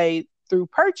participate through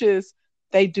purchase,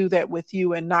 they do that with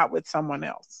you and not with someone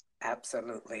else.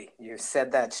 Absolutely. You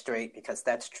said that straight, because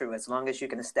that's true. As long as you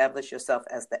can establish yourself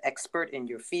as the expert in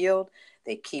your field,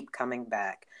 they keep coming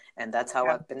back. And that's how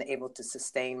I've been able to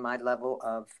sustain my level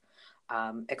of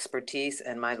expertise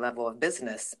and my level of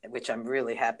business, which I'm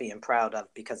really happy and proud of,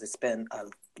 because it's been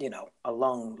a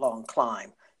long, long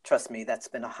climb. Trust me, that's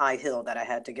been a high hill that I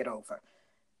had to get over.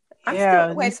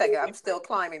 Wait a second, I'm still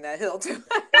climbing that hill too.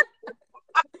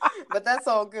 But that's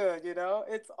all good,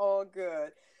 it's all good.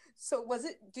 So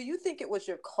do you think it was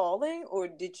your calling, or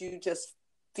did you just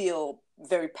feel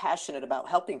very passionate about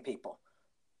helping people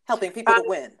to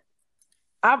win?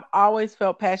 I've always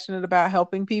felt passionate about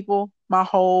helping people my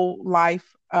whole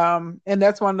life. And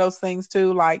that's one of those things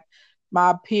too, like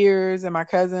my peers and my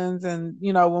cousins. And,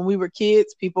 when we were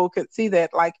kids, people could see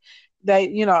that, like they,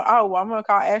 oh, well, I'm going to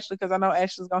call Ashley because I know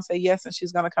Ashley's going to say yes and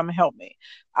she's going to come and help me.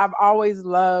 I've always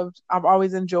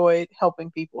enjoyed helping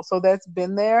people. So that's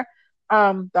been there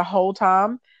the whole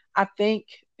time. I think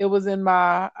it was in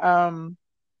my,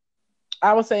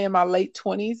 I would say in my late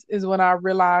 20s is when I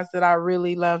realized that I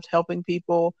really loved helping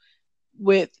people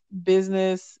with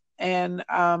business and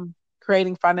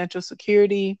creating financial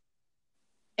security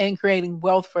and creating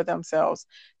wealth for themselves.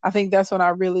 I think that's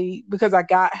when because I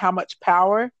got how much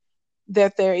power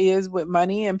that there is with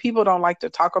money, and people don't like to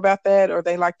talk about that, or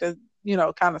they like to,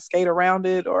 kind of skate around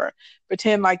it or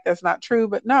pretend like that's not true.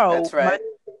 But no, that's right.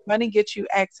 Money gets you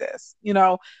access.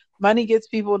 Money gets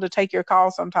people to take your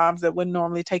call sometimes that wouldn't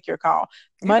normally take your call.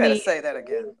 Money, better say that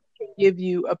again. Can give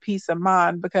you a peace of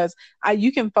mind, because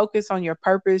you can focus on your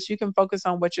purpose. You can focus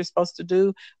on what you're supposed to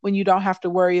do when you don't have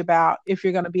to worry about if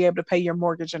you're going to be able to pay your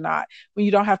mortgage or not. When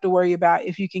you don't have to worry about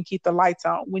if you can keep the lights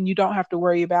on. When you don't have to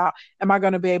worry about, am I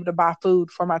going to be able to buy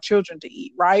food for my children to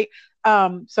eat, right?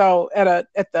 So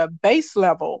at the base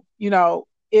level,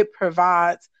 it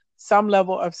provides some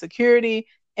level of security.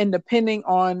 And depending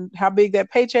on how big that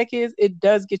paycheck is, it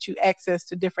does get you access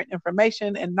to different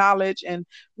information and knowledge and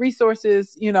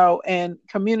resources, and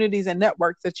communities and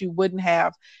networks that you wouldn't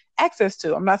have access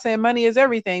to. I'm not saying money is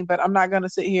everything, but I'm not going to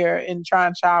sit here and try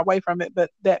and shy away from it.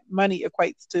 But that money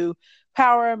equates to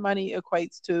power. Money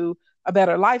equates to a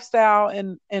better lifestyle.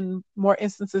 And in more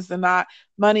instances than not,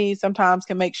 money sometimes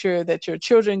can make sure that your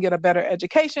children get a better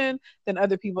education than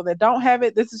other people that don't have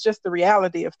it. This is just the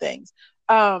reality of things.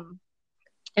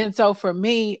 And so for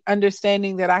me,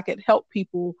 understanding that I could help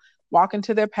people walk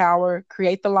into their power,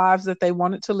 create the lives that they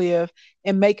wanted to live,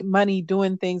 and make money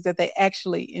doing things that they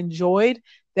actually enjoyed,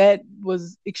 that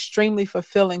was extremely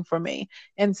fulfilling for me.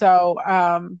 And so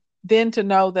then to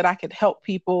know that I could help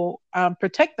people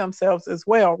protect themselves as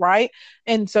well, right?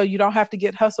 And so you don't have to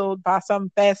get hustled by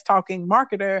some fast-talking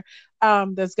marketer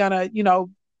that's going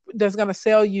to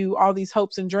sell you all these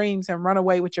hopes and dreams and run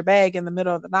away with your bag in the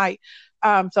middle of the night.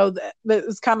 So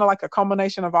it's kind of like a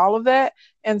culmination of all of that.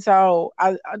 And so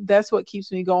that's what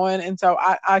keeps me going. And so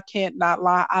I can't not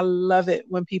lie. I love it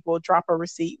when people drop a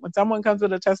receipt. When someone comes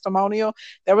with a testimonial,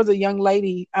 there was a young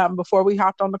lady before we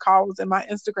hopped on the call, was in my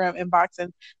Instagram inbox,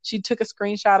 and she took a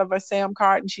screenshot of her SAM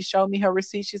card and she showed me her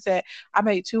receipt. She said, I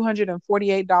made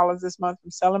 $248 this month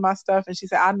from selling my stuff. And she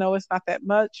said, I know it's not that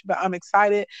much, but I'm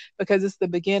excited because it's the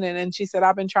beginning. And she said,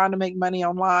 I've been trying to make money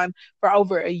online for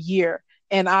over a year.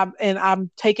 and I'm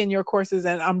taking your courses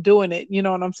and I'm doing it. You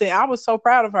know what I'm saying? I was so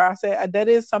proud of her. I said, that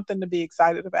is something to be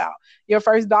excited about. Your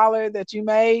first dollar that you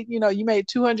made, you made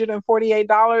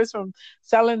 $248 from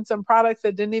selling some products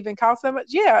that didn't even cost that much.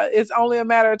 Yeah, it's only a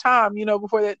matter of time,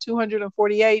 before that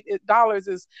 $248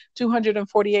 is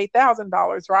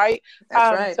 $248,000, right?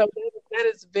 That's right. So that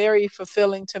is very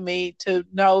fulfilling to me, to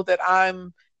know that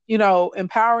I'm,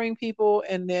 empowering people,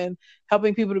 and then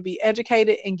helping people to be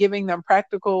educated and giving them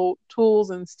practical tools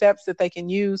and steps that they can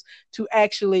use to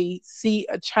actually see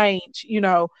a change,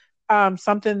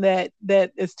 something that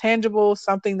is tangible,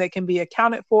 something that can be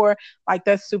accounted for. Like,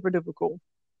 that's super difficult.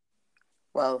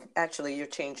 Well, actually, you're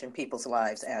changing people's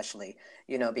lives, Ashley,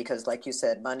 because like you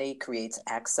said, money creates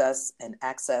access, and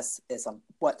access is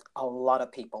what a lot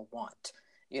of people want.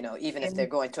 Even if they're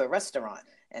going to a restaurant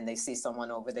and they see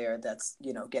someone over there that's,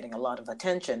 getting a lot of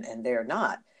attention and they're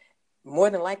not, more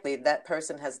than likely that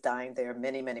person has dined there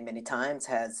many, many, many times,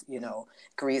 has,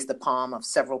 greased the palm of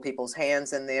several people's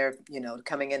hands in there,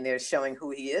 coming in there showing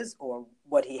who he is or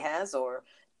what he has, or,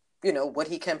 what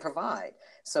he can provide.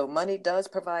 So money does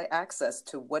provide access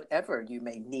to whatever you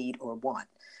may need or want.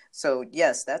 So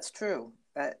yes, that's true.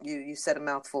 You said a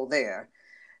mouthful there.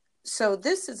 So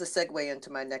this is a segue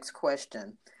into my next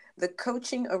question. The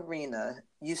coaching arena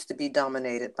used to be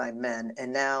dominated by men,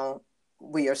 and now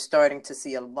we are starting to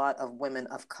see a lot of women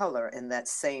of color in that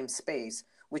same space.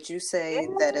 Would you say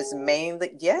that is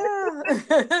mainly, yeah.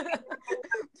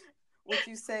 Would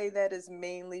you say that is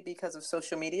mainly because of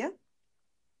social media?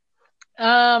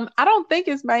 I don't think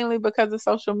it's mainly because of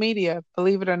social media,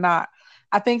 believe it or not.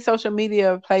 I think social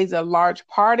media plays a large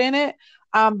part in it.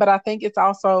 But I think it's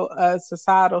also a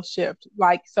societal shift.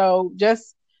 Like, so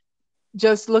just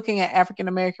looking at African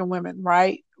American women,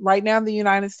 right? Right now in the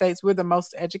United States, we're the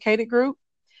most educated group.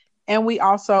 And we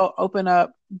also open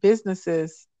up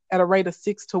businesses at a rate of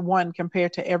 6 to 1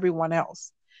 compared to everyone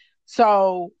else.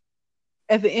 So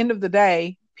at the end of the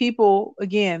day, people,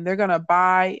 again, they're going to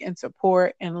buy and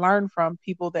support and learn from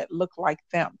people that look like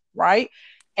them, right?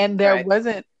 And Right.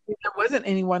 there wasn't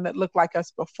anyone that looked like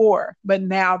us before, but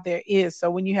now there is.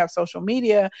 So when you have social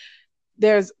media,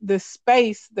 there's this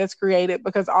space that's created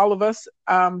because all of us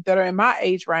that are in my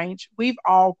age range, we've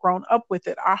all grown up with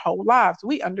it our whole lives.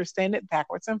 We understand it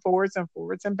backwards and forwards and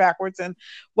forwards and backwards and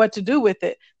what to do with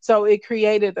it. So it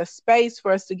created a space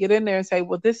for us to get in there and say,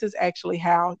 well, this is actually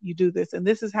how you do this and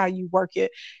this is how you work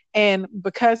it. And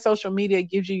because social media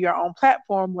gives you your own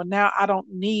platform, well, now I don't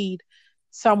need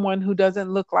someone who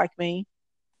doesn't look like me,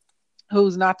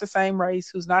 who's not the same race,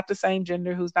 who's not the same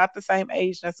gender, who's not the same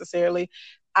age necessarily,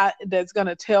 that's going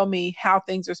to tell me how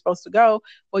things are supposed to go.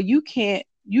 Well,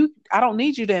 I don't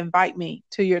need you to invite me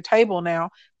to your table now.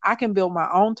 I can build my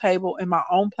own table and my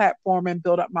own platform and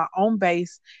build up my own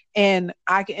base, and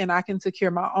I can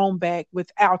secure my own bag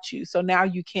without you. So now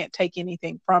you can't take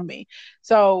anything from me.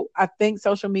 So I think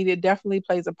social media definitely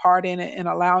plays a part in it, in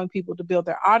allowing people to build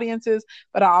their audiences.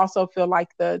 But I also feel like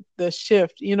the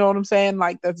shift, you know what I'm saying?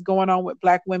 Like, that's going on with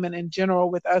Black women in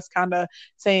general, with us kind of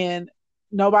saying,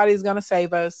 nobody's going to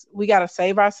save us. We got to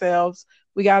save ourselves.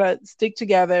 We got to stick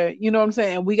together. You know what I'm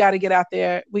saying? We got to get out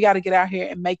there. We got to get out here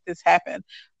and make this happen.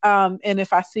 And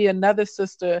if I see another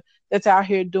sister that's out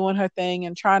here doing her thing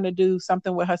and trying to do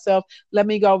something with herself, let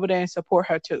me go over there and support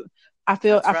her too. I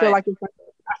feel like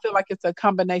it's a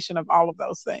combination of all of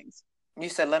those things. You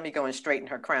said, let me go and straighten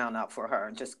her crown out for her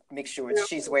and just make sure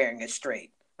she's wearing it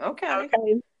straight. Okay.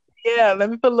 Yeah, let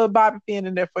me put a little bobby pin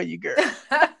in there for you, girl.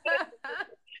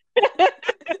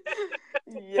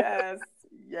 Yes.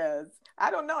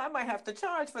 I don't know. I might have to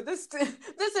charge for this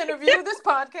interview, this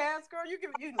podcast, girl.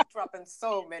 You dropping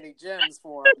so many gems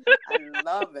for them. I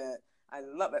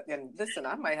love it. And listen,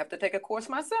 I might have to take a course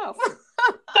myself.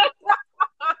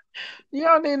 You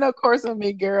don't need no course on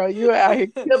me, girl. You out here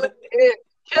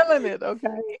killing it. Okay.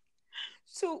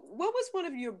 So, what was one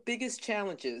of your biggest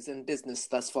challenges in business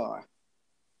thus far?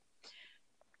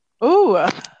 Ooh.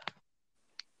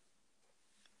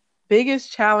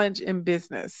 Biggest challenge in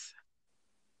business.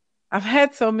 I've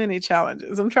had so many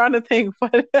challenges. I'm trying to think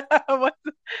what's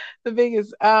the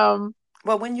biggest. Well,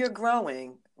 when you're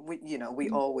growing, we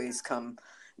always come,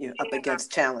 up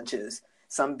against challenges,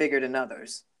 some bigger than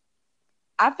others.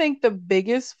 I think the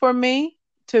biggest for me,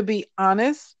 to be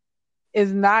honest,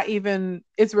 is not even,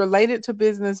 it's related to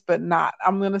business, but not.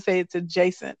 I'm going to say it's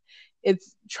adjacent.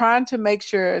 It's trying to make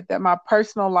sure that my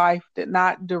personal life did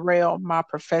not derail my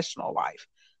professional life.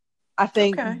 I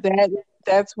think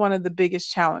that's one of the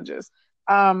biggest challenges.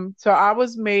 So I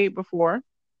was married before,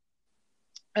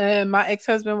 and my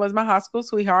ex-husband was my high school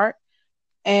sweetheart,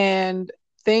 and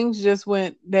things just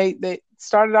went,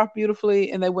 started off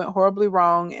beautifully and they went horribly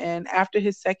wrong. And after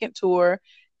his second tour,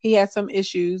 he had some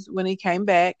issues when he came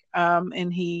back.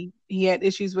 And he had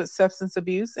issues with substance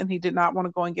abuse, and he did not want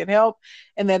to go and get help.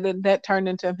 And that turned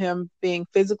into him being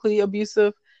physically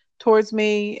abusive towards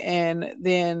me, and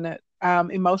then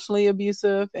emotionally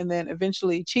abusive, and then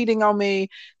eventually cheating on me.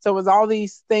 So it was all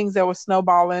these things that were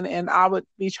snowballing, and I would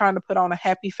be trying to put on a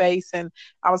happy face, and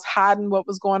I was hiding what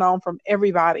was going on from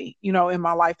everybody, in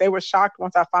my life. They were shocked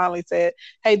once I finally said,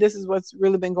 "Hey, this is what's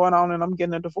really been going on, and I'm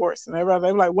getting a divorce." And everybody,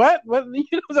 they were like, "What? What?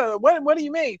 What do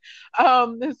you mean?"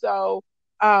 So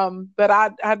but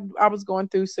I was going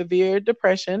through severe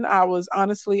depression. I was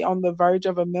honestly on the verge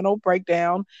of a mental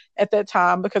breakdown at that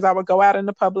time, because I would go out in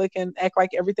the public and act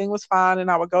like everything was fine,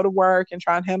 and I would go to work and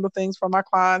try and handle things for my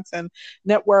clients and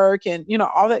network and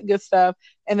all that good stuff.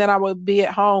 And then I would be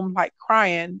at home like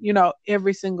crying,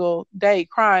 every single day,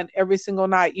 crying every single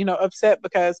night, upset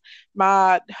because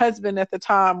my husband at the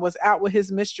time was out with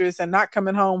his mistress and not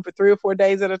coming home for 3 or 4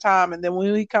 days at a time. And then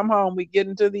when we come home, we get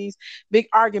into these big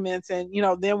arguments, and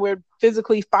then we're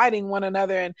physically fighting one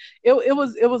another, and it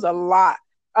was a lot.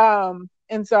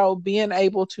 And so being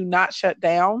able to not shut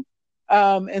down,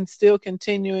 and still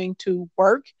continuing to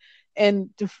work, and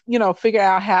to figure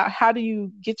out how do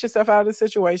you get yourself out of the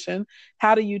situation,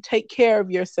 how do you take care of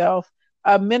yourself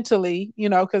mentally,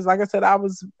 because like I said, I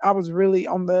was really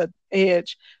on the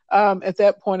edge at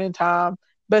that point in time,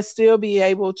 but still be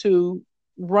able to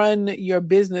run your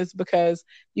business, because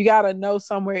you got to know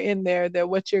somewhere in there that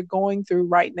what you're going through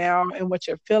right now, and what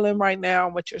you're feeling right now,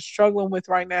 and what you're struggling with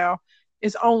right now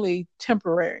is only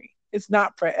temporary. It's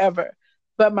not forever.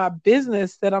 But my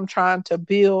business that I'm trying to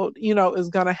build, is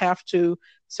going to have to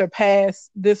surpass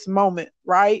this moment,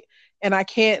 right? And I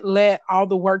can't let all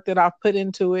the work that I've put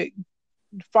into it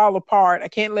fall apart. I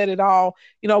can't let it all,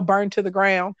 burn to the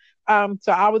ground.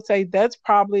 So I would say that's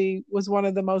probably was one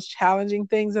of the most challenging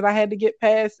things that I had to get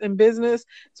past in business.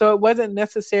 So it wasn't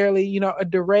necessarily, a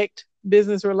direct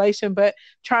business relation, but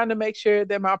trying to make sure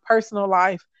that my personal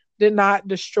life did not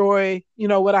destroy,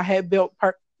 what I had built,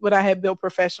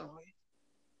 professionally.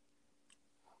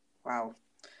 Wow.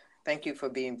 Thank you for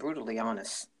being brutally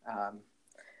honest.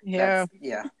 Yeah.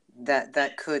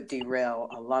 That could derail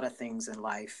a lot of things in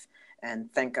life.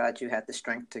 And thank God you had the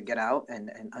strength to get out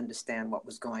and understand what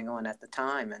was going on at the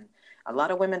time. And a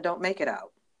lot of women don't make it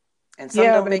out, and some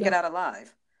Yeah. don't make it out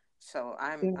alive. So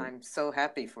Yeah. I'm so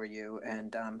happy for you,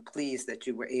 and pleased that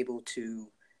you were able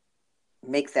to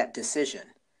make that decision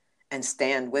and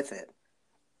stand with it.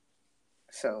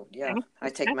 So yeah, I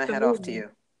take my hat off to Absolutely. you.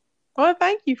 Well,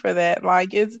 thank you for that.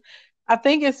 I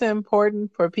think it's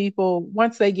important for people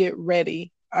once they get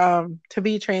ready, to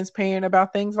be transparent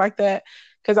about things like that.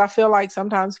 Because I feel like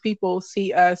sometimes people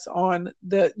see us on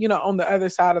the other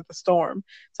side of the storm.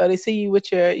 So they see you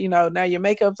with now your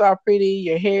makeup's all pretty,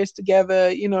 your hair's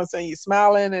together, so you're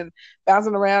smiling and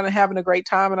bouncing around and having a great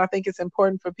time. And I think it's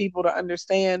important for people to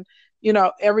understand,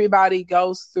 everybody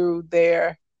goes through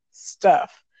their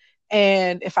stuff.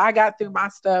 And if I got through my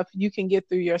stuff, you can get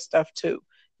through your stuff too,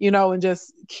 and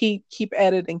just keep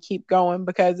at it and keep going,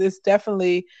 because it's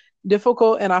definitely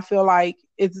difficult. And I feel like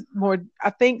I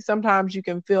think sometimes you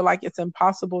can feel like it's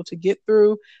impossible to get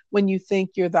through when you think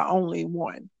you're the only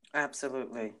one.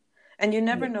 Absolutely. And you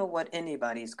never Yeah. know what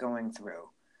anybody's going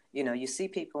through. You see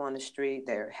people on the street,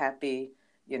 they're happy,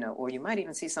 or you might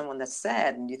even see someone that's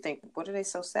sad and you think, what are they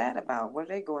so sad about? What are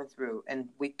they going through? And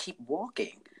we keep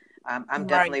walking. I'm Right.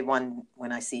 definitely one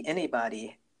when I see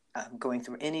anybody going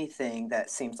through anything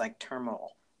that seems like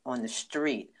turmoil on the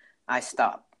street, I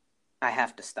stop. I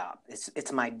have to stop.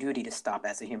 It's my duty to stop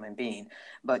as a human being.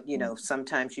 But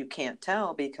sometimes you can't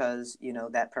tell because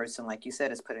that person, like you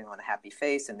said, is putting on a happy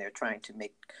face and they're trying to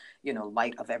make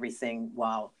light of everything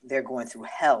while they're going through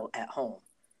hell at home.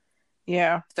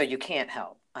 Yeah, So you can't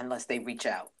help unless they reach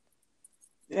out.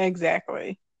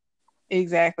 exactly.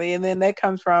 Exactly. And then that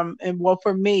comes from, and well,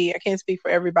 for me, I can't speak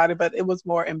for everybody, but it was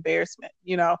more embarrassment.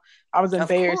 I was Of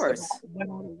embarrassed about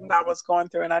course. what I was going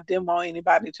through, and I didn't want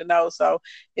anybody to know. So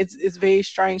it's very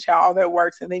strange how all that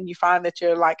works. And then you find that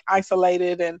you're like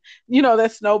isolated, and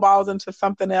that snowballs into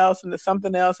something else and to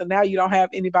something else. And now you don't have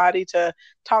anybody to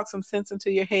talk some sense into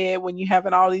your head when you're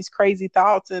having all these crazy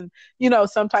thoughts, and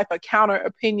some type of counter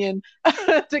opinion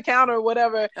to counter Of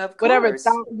whatever course.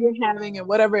 thought you're having and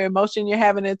whatever emotion you're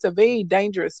having. It's a very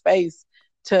dangerous space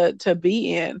to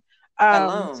be in.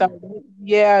 Alone. So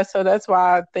yeah, so that's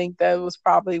why I think that was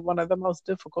probably one of the most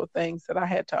difficult things that I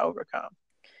had to overcome.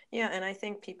 Yeah, and I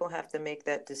think people have to make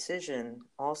that decision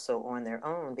also on their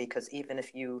own, because even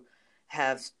if you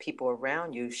have people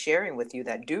around you sharing with you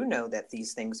that do know that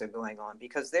these things are going on,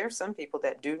 because there are some people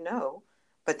that do know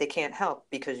but they can't help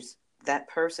because that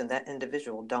person, that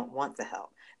individual, don't want the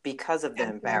help because of the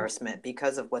Absolutely. embarrassment,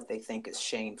 because of what they think is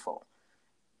shameful.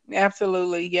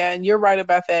 Absolutely. Yeah. And you're right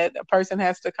about that. A person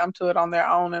has to come to it on their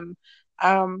own. And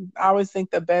I always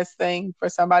think the best thing for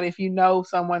somebody, if you know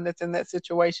someone that's in that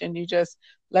situation, you just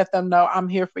let them know, I'm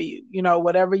here for you. You know,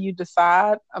 whatever you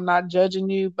decide, I'm not judging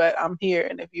you, but I'm here.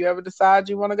 And if you ever decide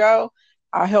you want to go,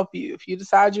 I'll help you. If you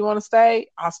decide you want to stay,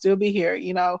 I'll still be here,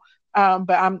 you know.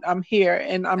 But I'm here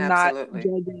and I'm not Absolutely.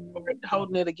 judging or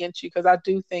holding it against you, because I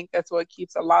do think that's what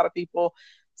keeps a lot of people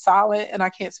silent. And I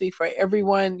can't speak for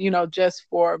everyone, you know, just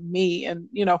for me and,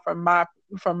 you know, from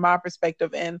my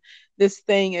perspective. And this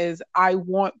thing is, I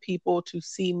want people to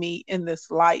see me in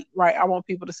this light, right? I want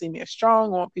people to see me as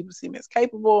strong. I want people to see me as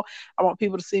capable. I want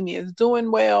people to see me as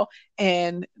doing well.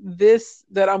 And this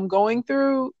that I'm going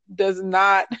through does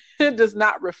not does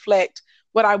not reflect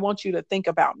what I want you to think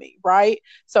about me, right?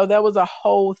 So that was a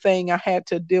whole thing I had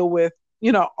to deal with,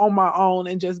 you know, on my own,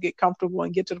 and just get comfortable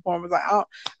and get to the point where it's like,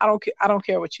 I don't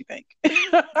care what you think.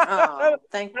 Oh,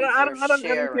 thank you for I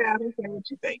sharing. don't care what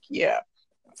you think. Yeah.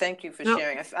 Thank you for No.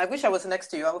 sharing. I wish I was next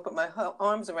to you. I would put my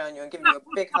arms around you and give you a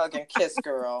big hug and kiss,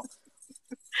 girl.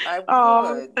 I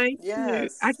Oh, would. thank you.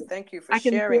 Yes. Thank you for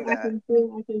sharing that. I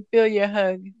can feel your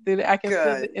hug. I can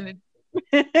feel the Good. energy.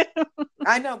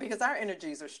 I know, because our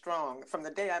energies are strong. From the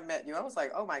day I met you, I was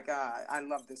like, "Oh my God, I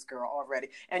love this girl already."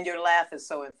 And your laugh is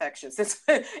so infectious.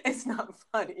 It's not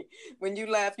funny. When you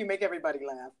laugh, you make everybody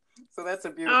laugh. So that's a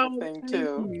beautiful Oh, thing thank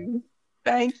too. you.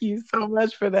 Thank you so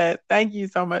much for that. Thank you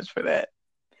so much for that.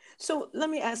 So let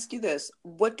me ask you this: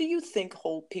 what do you think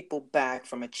hold people back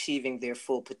from achieving their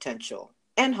full potential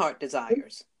and heart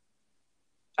desires?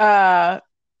 Uh,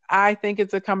 I think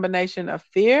it's a combination of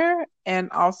fear and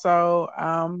also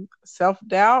self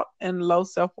doubt and low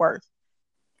self worth.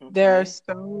 There are Okay.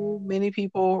 so many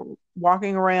people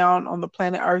walking around on the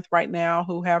planet Earth right now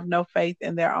who have no faith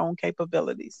in their own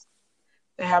capabilities.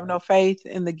 They have no faith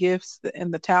in the gifts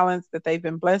and the talents that they've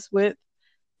been blessed with.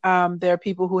 There are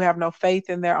people who have no faith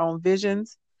in their own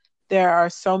visions. There are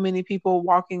so many people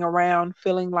walking around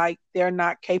feeling like they're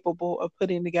not capable of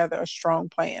putting together a strong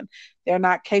plan. They're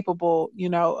not capable, you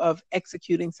know, of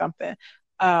executing something.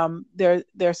 There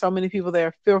are so many people that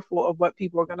are fearful of what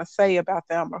people are going to say about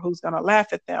them, or who's going to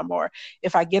laugh at them, or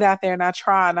if I get out there and I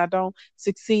try and I don't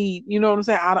succeed, you know what I'm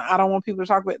saying? I don't want people to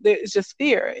talk about. It's just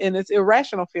fear, and it's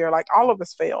irrational fear. Like all of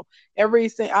us fail.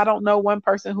 I don't know one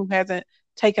person who hasn't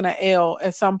taken an L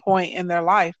at some point in their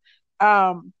life.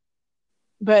 Um,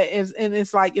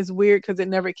 it's like it's weird because it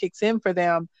never kicks in for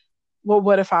them. Well,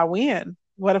 what if I win?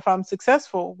 What if I'm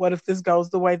successful? What if this goes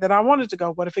the way that I wanted to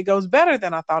go? What if it goes better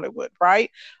than I thought it would?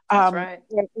 Right? That's right.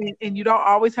 And you don't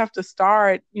always have to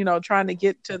start, you know, trying to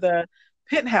get to the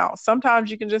penthouse.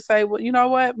 Sometimes you can just say, well, you know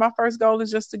what? My first goal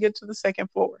is just to get to the second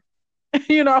floor.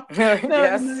 You know,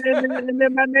 Yes. and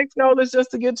then my next goal is just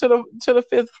to get to the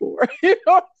fifth floor. You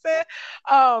know what I'm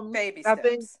saying? Baby I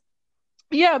think, steps.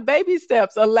 yeah, baby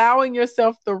steps, allowing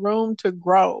yourself the room to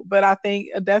grow. But I think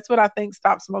that's what I think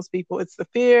stops most people. It's the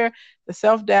fear, the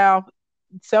self doubt,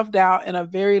 and a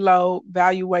very low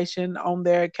valuation on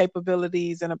their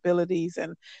capabilities and abilities,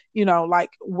 and you know, like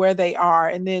where they are.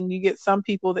 And then you get some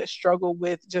people that struggle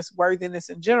with just worthiness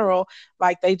in general,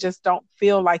 like they just don't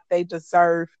feel like they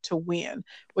deserve to win,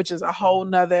 which is a whole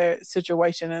nother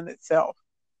situation in itself.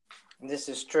 This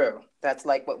is true. That's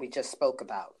like what we just spoke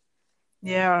about.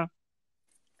 Yeah.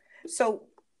 So,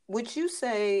 would you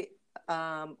say,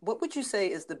 what would you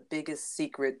say is the biggest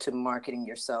secret to marketing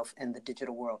yourself in the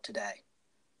digital world today?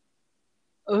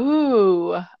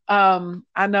 Ooh,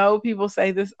 I know people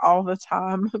say this all the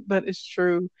time, but it's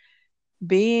true.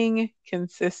 Being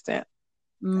consistent.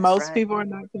 That's right. Most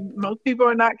people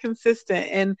are not consistent,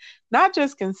 and not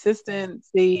just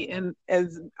consistency. And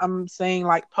as I'm saying,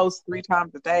 like post 3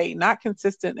 times a day, not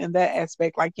consistent in that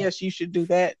aspect. Like, yes, you should do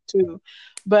that too,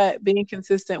 but being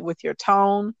consistent with your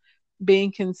tone,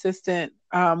 being consistent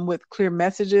with clear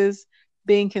messages,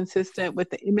 being consistent with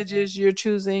the images you're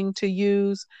choosing to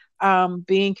use,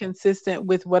 being consistent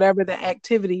with whatever the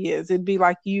activity is. It'd be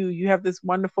like you have this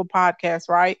wonderful podcast,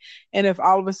 right? And if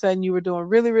all of a sudden you were doing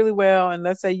really, really well, and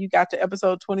let's say you got to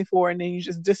episode 24 and then you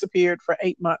just disappeared for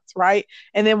 8 months, right?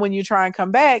 And then when you try and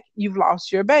come back, you've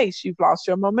lost your base, you've lost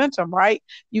your momentum, right?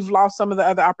 You've lost some of the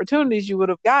other opportunities you would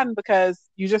have gotten because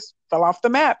you just fell off the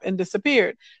map and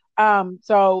disappeared.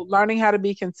 So learning how to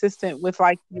be consistent with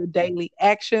like your daily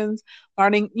actions,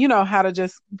 learning, you know, how to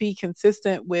just be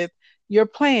consistent with your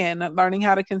plan, learning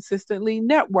how to consistently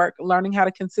network, learning how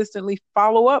to consistently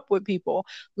follow up with people,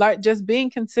 like just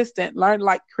being consistent, learn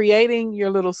like creating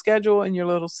your little schedule and your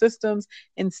little systems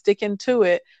and sticking to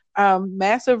it.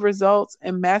 Massive results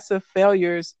and massive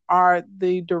failures are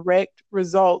the direct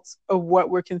results of what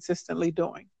we're consistently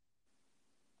doing.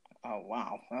 Oh,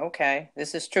 wow. Okay.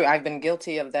 This is true. I've been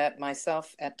guilty of that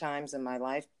myself at times in my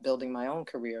life, building my own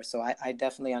career. So I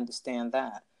definitely understand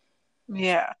that.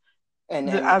 Yeah. And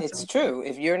I, it's true.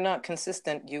 If you're not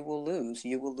consistent, you will lose.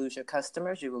 You will lose your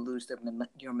customers. You will lose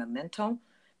your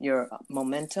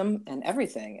momentum, and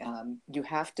everything. You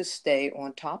have to stay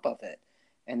on top of it,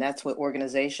 and that's what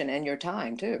organization and your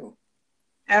time too.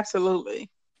 Absolutely.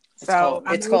 It's So called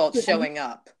it's called showing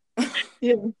up.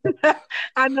 yeah.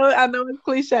 I know it's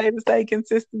cliche to say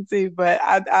consistency, but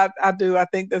I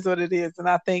think that's what it is. And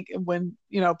I think when,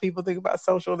 people think about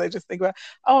social, they just think about,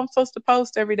 oh, I'm supposed to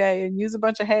post every day and use a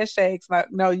bunch of hashtags.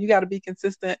 Like, no, you got to be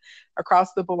consistent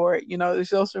across the board. The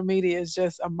social media is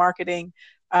just a marketing,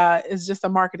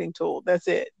 tool. That's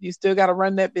it. You still got to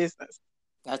run that business.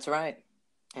 That's right.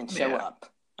 And show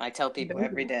up. I tell people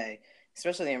every day,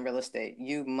 especially in real estate,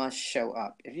 you must show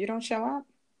up. If you don't show up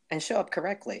and show up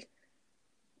correctly,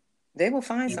 they will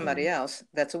find somebody else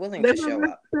that's willing to show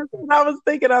up. That's what I was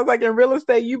thinking. I was like, in real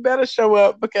estate, you better show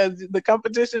up because the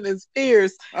competition is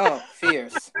fierce. Oh,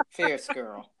 fierce. Fierce,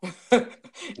 girl. How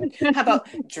about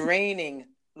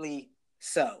drainingly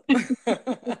so?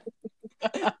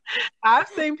 I've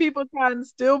seen people try and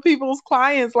steal people's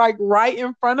clients like right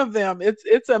in front of them.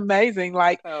 It's amazing.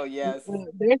 Like, oh yes,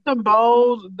 there's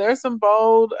some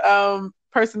bold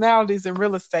personalities in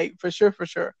real estate for sure, for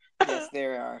sure. Yes,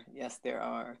 there are. Yes, there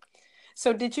are.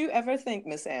 So, did you ever think,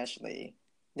 Miss Ashley,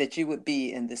 that you would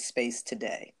be in this space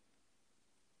today?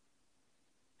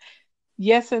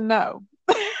 Yes and no.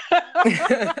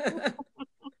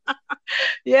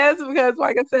 Yes, because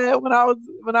like I said, when I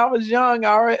was young,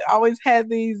 I always had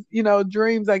these,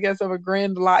 dreams, I guess, of a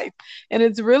grand life. And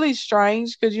it's really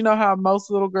strange because you know how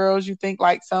most little girls, you think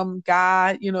like some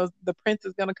guy, the prince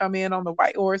is going to come in on the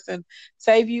white horse and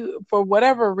save you. For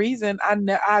whatever reason,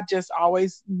 I just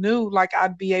always knew like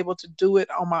I'd be able to do it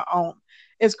on my own.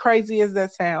 As crazy as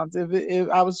that sounds, if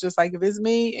I was just like, if it's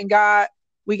me and God,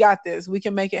 we got this. We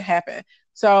can make it happen.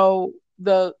 So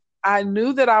I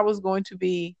knew that I was going to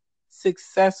be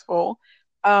successful.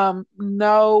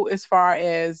 No, as far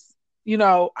as,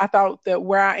 I thought that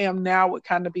where I am now would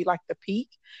kind of be like the peak.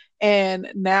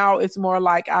 And now it's more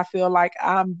like I feel like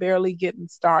I'm barely getting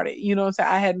started. So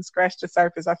I hadn't scratched the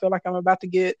surface. I feel like I'm about to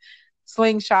get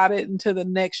slingshotted into the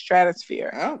next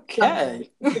stratosphere.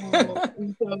 Okay.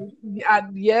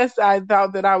 Yes, I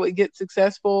thought that I would get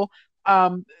successful.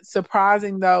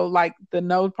 Surprising though, like the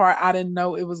no part, I didn't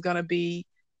know it was going to be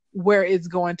where it's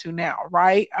going to now,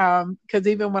 right? Because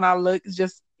even when I look,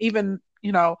 just even,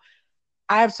 I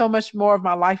have so much more of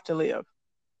my life to live.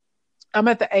 I'm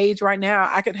at the age right now,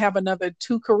 I could have another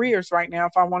 2 careers right now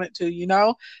if I wanted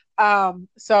to.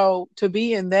 So to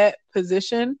be in that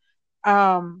position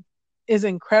is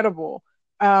incredible.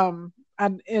 I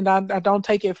don't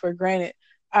take it for granted.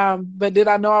 But did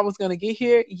I know I was going to get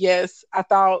here? Yes. I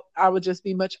thought I would just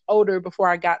be much older before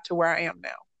I got to where I am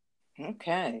now.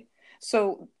 Okay.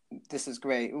 So this is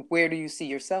great. Where do you see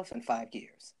yourself in 5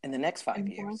 years? In the next 5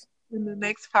 years? In the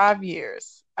next 5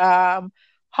 years.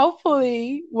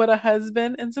 Hopefully with a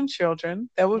husband and some children.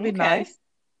 That would be nice.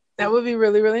 That would be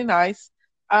really, really nice.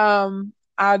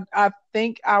 I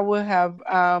think I will have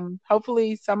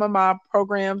hopefully some of my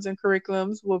programs and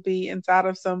curriculums will be inside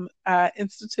of some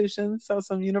institutions, so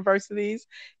some universities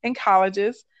and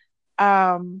colleges.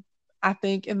 I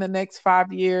think in the next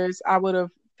 5 years I would have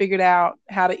figured out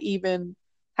how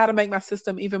to make my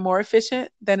system even more efficient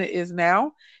than it is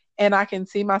now. And I can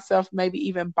see myself maybe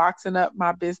even boxing up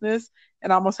my business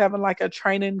and almost having like a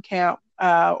training camp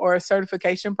or a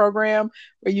certification program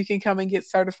where you can come and get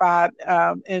certified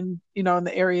in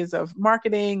the areas of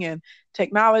marketing and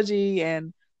technology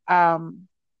and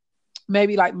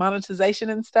maybe like monetization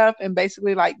and stuff, and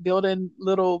basically like building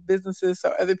little businesses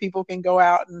so other people can go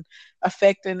out and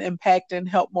affect and impact and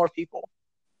help more people.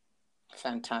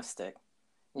 Fantastic.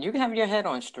 You can have your head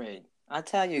on straight. I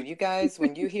tell you, you guys,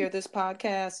 when you hear this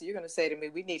podcast, you're going to say to me,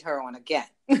 we need her on again.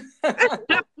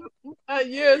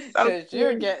 Yes, because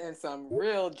you're getting some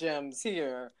real gems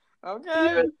here.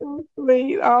 Okay. You're so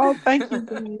sweet. Oh, thank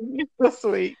you. You're so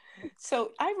sweet.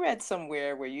 So I read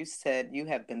somewhere where you said you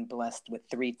have been blessed with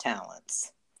 3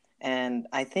 talents. And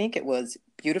I think it was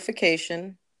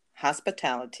beautification,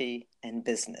 hospitality, and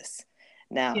business.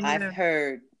 Now, I've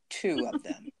heard 2 of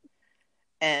them.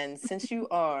 And since you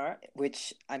are,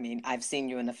 which I mean, I've seen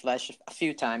you in the flesh a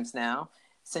few times now,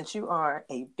 since you are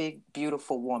a big,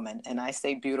 beautiful woman, and I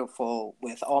say beautiful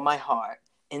with all my heart,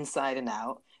 inside and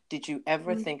out, did you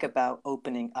ever think about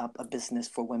opening up a business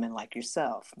for women like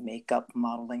yourself? Makeup,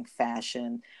 modeling,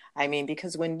 fashion. I mean,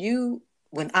 because when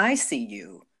I see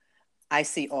you, I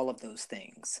see all of those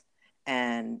things.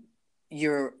 And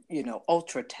you're,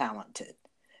 ultra talented.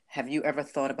 Have you ever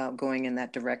thought about going in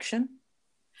that direction?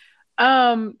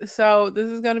 So this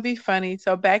is gonna be funny.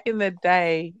 So back in the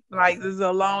day, like this is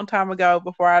a long time ago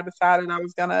before I decided I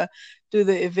was gonna do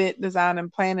the event design and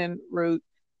planning route.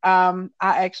 I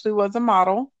actually was a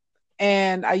model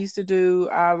and I used to do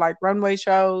like runway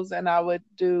shows and I would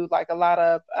do like a lot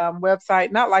of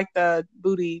website, not like the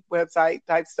booty website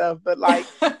type stuff, but like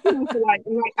so like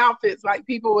outfits. Like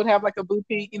people would have like a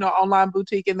boutique, online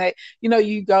boutique, and they,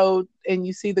 you go and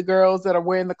you see the girls that are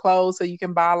wearing the clothes, so you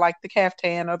can buy like the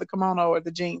caftan or the kimono or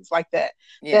the jeans like that.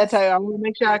 That's how Yes. I want to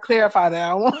make sure I clarify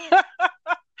that.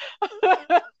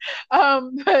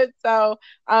 But so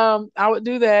I would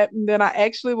do that, and then I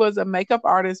actually was a makeup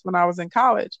artist when I was in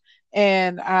college,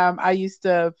 and I used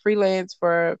to freelance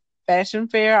for Fashion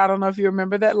Fair. I don't know if you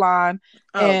remember that line,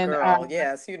 Oh, and girl,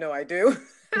 yes, I do.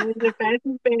 the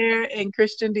Fashion Fair and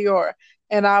Christian Dior.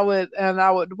 And I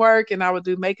would work and I would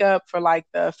do makeup for like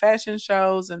the fashion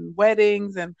shows and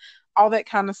weddings and all that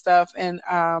kind of stuff. And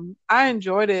I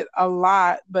enjoyed it a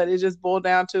lot, but it just boiled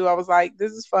down to I was like,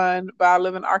 this is fun, but I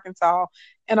live in Arkansas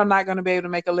and I'm not going to be able to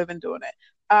make a living doing it.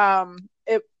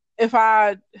 If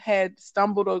I had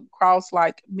stumbled across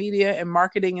like media and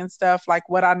marketing and stuff like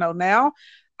what I know now,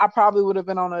 I probably would have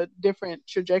been on a different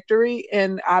trajectory,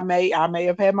 and I may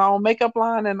have had my own makeup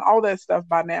line and all that stuff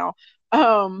by now.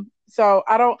 So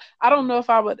I don't know if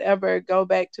I would ever go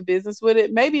back to business with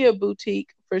it. Maybe a boutique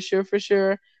for sure.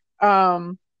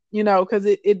 Because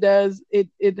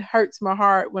it hurts my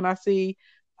heart when I see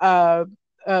uh,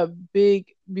 a big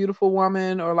beautiful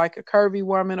woman or like a curvy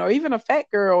woman or even a fat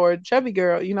girl or a chubby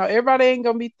girl. Everybody ain't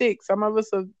gonna be thick. Some of us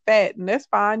are fat, and that's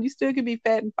fine. You still can be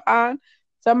fat and fine.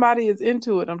 Somebody is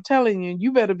into it. I'm telling you,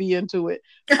 you better be into it.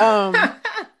 Um,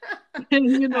 I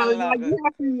like love you it.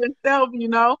 have to be yourself.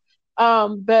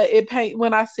 But it paint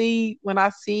when I see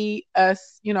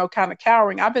us, kind of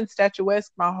cowering. I've been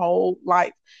statuesque my whole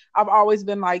life. I've always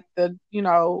been like the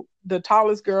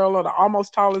tallest girl or the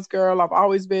almost tallest girl. I've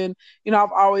always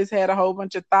had a whole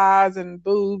bunch of thighs and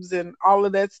boobs and all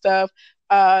of that stuff.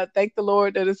 Thank the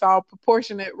Lord that it's all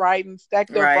proportionate right and stacked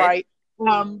up Right. right.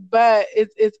 But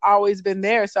it's always been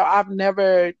there. So I've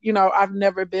never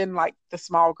been like the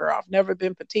small girl. I've never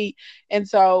been petite. And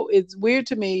so it's weird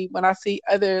to me when I see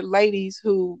other ladies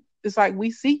who it's like,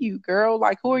 we see you, girl.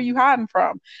 Like, who are you hiding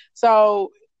from?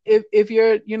 So if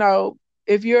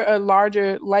you're a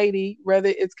larger lady, whether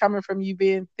it's coming from you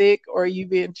being thick or you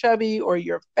being chubby or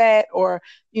you're fat or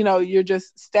you're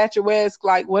just statuesque,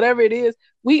 like whatever it is,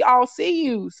 we all see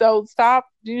you. So stop,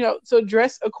 so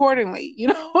dress accordingly,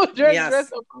 dress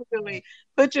Yes. appropriately.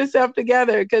 Put yourself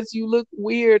together because you look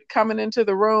weird coming into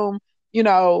the room,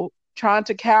 trying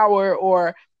to cower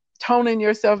or toning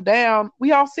yourself down.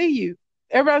 We all see you.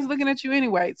 Everybody's looking at you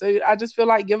anyway. So I just feel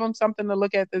like give them something to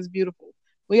look at that's beautiful.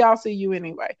 We all see you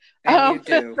anyway. And you So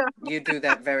do. You do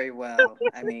that very well.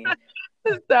 I mean,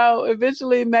 so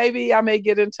eventually, maybe I may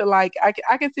get into like I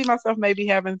can see myself maybe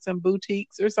having some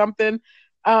boutiques or something.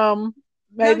 Um,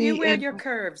 no, you maybe wear in your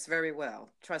curves very well.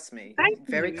 Trust me. thank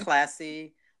Very you.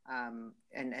 classy.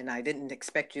 And I didn't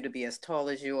expect you to be as tall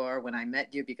as you are when I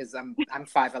met you because I'm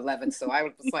 5'11", so I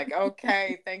was like,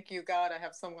 okay, thank you God, I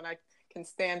have someone I can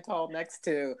stand tall next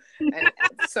to. And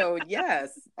so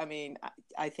yes, I mean,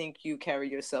 I think you carry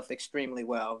yourself extremely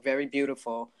well. Very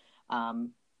beautiful,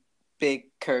 um, big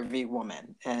curvy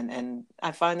woman, and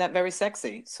I find that very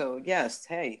sexy. So yes,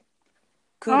 hey,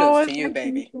 Oh, kudos well, to you,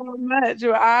 thank you baby. so much.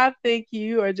 Well, I think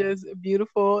you are just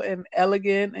beautiful and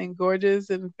elegant and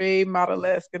gorgeous and very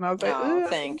model-esque. And I was like, Oh, ooh, I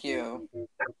think thank you. she's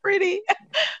so pretty.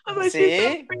 I was like, she's so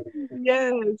See, pretty.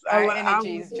 Yes, our I love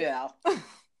energies it. gel.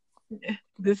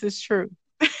 This is true.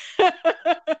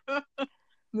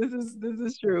 This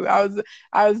is true. I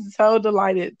was so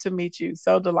delighted to meet you.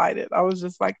 So delighted. I was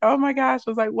just like, oh my gosh. I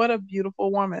was like, what a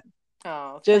beautiful woman.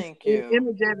 Oh, Just thank you.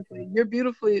 energetically.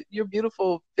 You're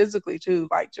beautiful physically too,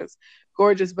 like just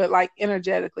gorgeous, but like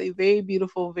energetically, very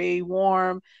beautiful, very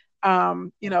warm,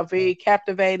 very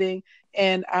captivating.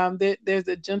 And there's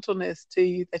a gentleness to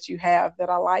you that you have that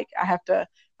I like. I have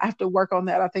to work on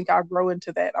that. I think I'll grow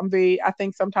into that. I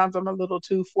think sometimes I'm a little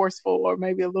too forceful or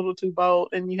maybe a little too bold.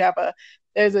 And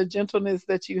there's a gentleness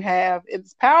that you have.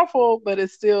 It's powerful, but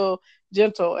it's still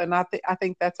gentle. And I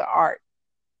think that's an art.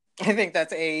 I think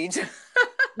that's age.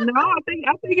 No, I think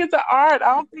it's an art.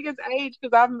 I don't think it's age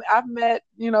because I've met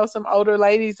some older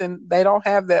ladies and they don't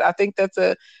have that. I think that's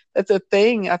a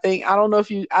thing. I don't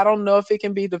know if it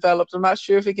can be developed. I'm not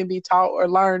sure if it can be taught or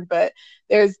learned, but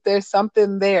there's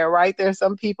something there, right? There's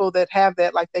some people that have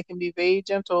that, like they can be very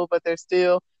gentle, but they're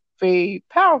still very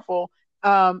powerful.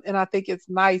 And I think it's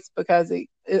nice because it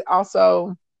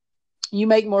also you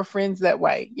make more friends that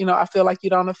way. I feel like you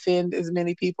don't offend as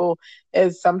many people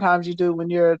as sometimes you do when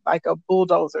you're like a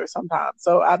bulldozer sometimes.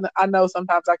 So I know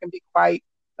sometimes I can be quite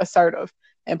assertive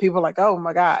and people are like, oh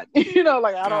my God,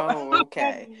 like I don't. Oh,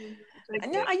 okay.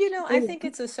 No, I think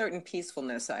it's a certain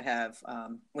peacefulness I have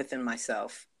within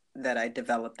myself that I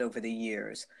developed over the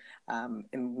years.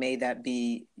 And may that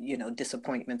be,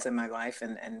 disappointments in my life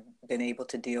and been able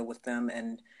to deal with them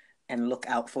and look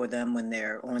out for them when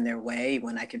they're on their way,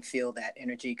 when I can feel that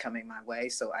energy coming my way.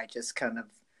 So I just kind of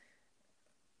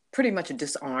pretty much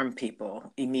disarm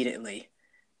people immediately.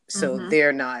 So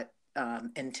they're not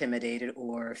intimidated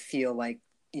or feel like,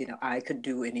 I could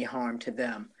do any harm to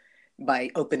them by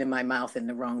opening my mouth in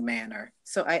the wrong manner.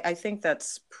 So I think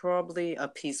that's probably a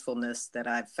peacefulness that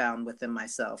I've found within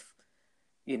myself,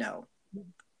 you know.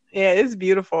 Yeah, it's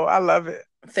beautiful. I love it.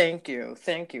 Thank you.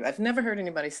 Thank you. I've never heard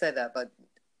anybody say that, but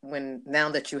now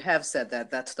that you have said that,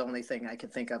 that's the only thing I can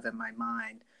think of in my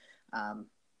mind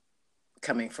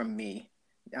coming from me.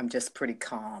 I'm just pretty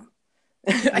calm.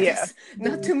 I guess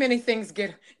not too many things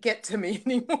get to me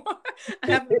anymore.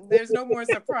 There's no more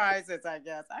surprises, I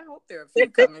guess. I hope there are a few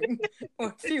coming or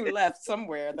a few left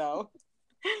somewhere, though.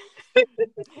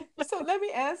 So let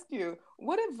me ask you,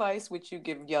 what advice would you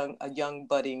give a young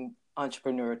budding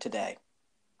entrepreneur today?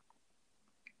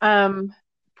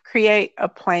 Create a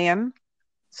plan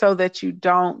so that you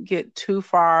don't get too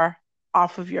far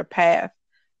off of your path.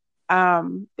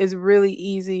 It's really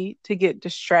easy to get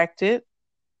distracted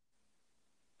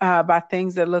by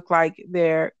things that look like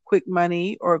they're quick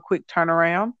money or a quick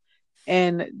turnaround,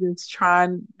 and just try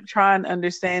and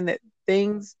understand that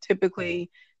things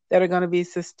typically that are going to be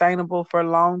sustainable for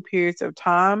long periods of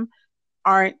time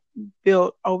aren't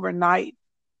built overnight.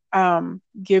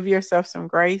 Give yourself some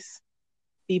grace,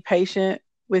 be patient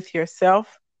with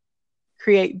yourself,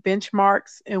 create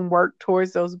benchmarks and work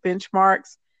towards those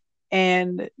benchmarks.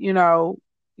 And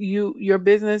your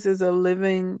business is a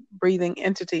living, breathing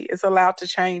entity. It's allowed to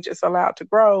change, it's allowed to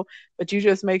grow, but you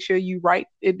just make sure you write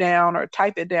it down or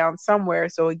type it down somewhere,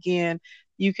 so again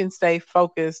you can stay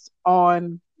focused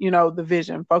on the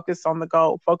vision, focused on the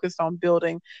goal, focused on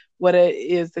building what it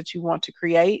is that you want to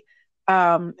create.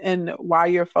 And while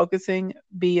you're focusing,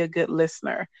 be a good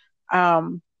listener.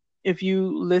 If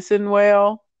you listen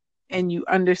well and you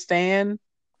understand,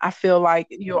 I feel like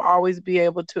you'll always be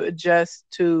able to adjust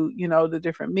to, the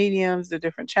different mediums, the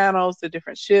different channels, the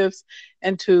different shifts,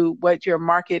 and to what your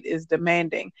market is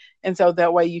demanding. And so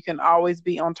that way you can always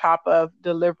be on top of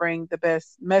delivering the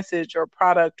best message or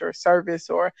product or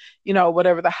service or,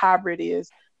 whatever the hybrid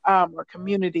is, or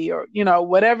community or,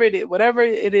 whatever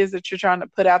it is that you're trying to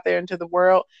put out there into the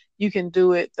world, you can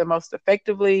do it the most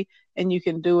effectively and you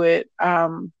can do it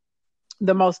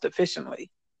the most efficiently.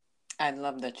 I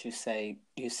love that you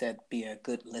said be a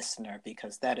good listener,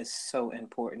 because that is so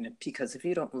important. Because if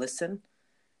you don't listen,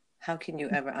 how can you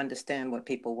ever understand what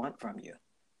people want from you?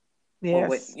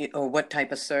 Yes. Or what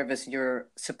type of service you're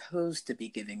supposed to be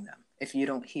giving them if you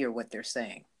don't hear what they're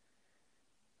saying?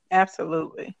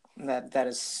 Absolutely. That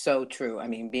is so true. I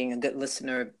mean, being a good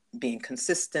listener, being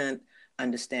consistent,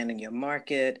 understanding your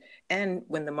market, and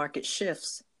when the market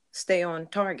shifts, stay on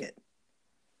target.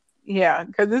 Yeah,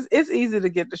 because it's easy to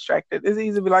get distracted. It's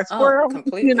easy to be like squirrel,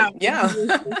 completely. Yeah.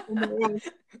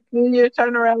 Then you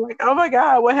turn around like, oh my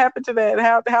God, what happened to that?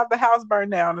 How the house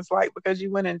burned down? It's like because you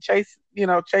went and chased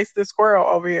the squirrel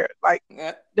over here. Like,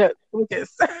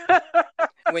 focus.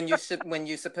 when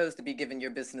you're supposed to be giving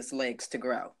your business legs to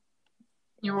grow.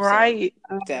 You're right.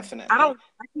 Definitely. I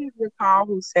can't recall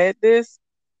who said this,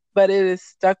 but it has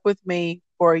stuck with me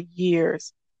for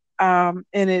years. And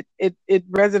it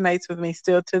resonates with me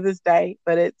still to this day,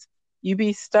 but it's you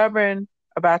be stubborn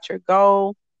about your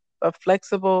goal, but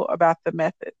flexible about the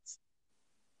methods.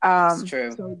 That's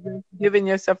true. So just giving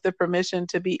yourself the permission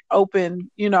to be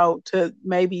open, to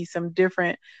maybe some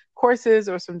different courses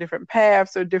or some different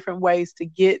paths or different ways to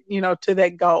get, to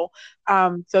that goal.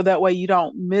 So that way you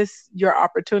don't miss your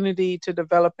opportunity to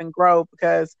develop and grow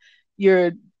because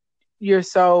you're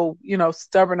so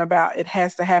stubborn about it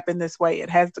has to happen this way, it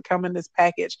has to come in this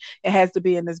package, it has to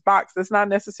be in this box. That's not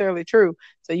necessarily true.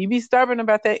 So you be stubborn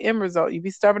about that end result, you be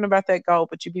stubborn about that goal,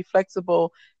 but you be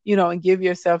flexible, and give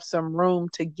yourself some room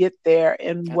to get there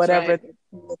in whatever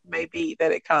the may be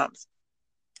that it comes.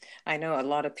 I know a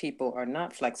lot of people are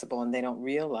not flexible and they don't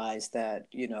realize that,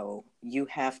 you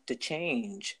have to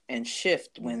change and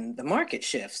shift when the market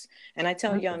shifts. And I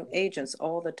tell young agents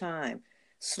all the time,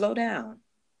 slow down,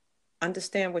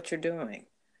 understand what you're doing.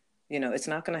 It's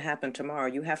not going to happen tomorrow.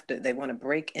 They want to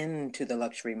break into the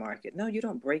luxury market. No, you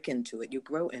don't break into it, you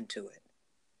grow into it.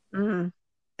 Mm-hmm.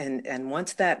 And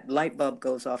once that light bulb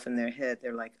goes off in their head,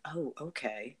 they're like, oh,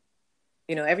 okay.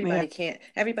 Yeah,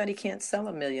 Everybody can't sell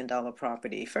 $1 million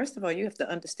property. First of all, you have to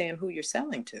understand who you're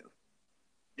selling to.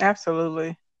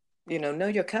 absolutely. Know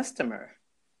your customer.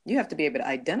 You have to be able to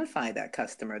identify that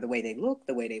customer, the way they look,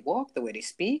 the way they walk, the way they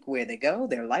speak, where they go,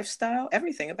 their lifestyle,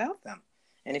 everything about them.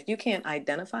 And if you can't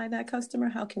identify that customer,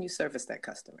 how can you service that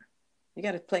customer? You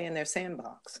got to play in their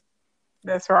sandbox.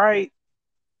 That's right.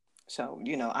 So,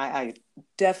 I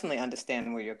definitely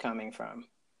understand where you're coming from.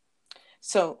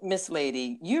 So, Miss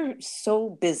Lady, you're so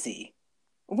busy.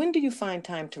 When do you find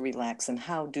time to relax, and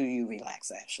how do you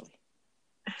relax, Ashley?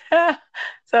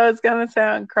 So it's gonna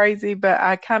sound crazy, but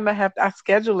I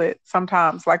schedule it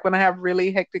sometimes. Like when I have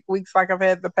really hectic weeks like I've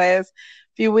had the past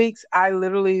few weeks, I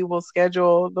literally will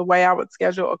schedule the way I would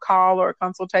schedule a call or a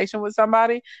consultation with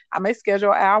somebody. I may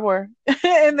schedule an hour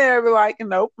and they'll be like,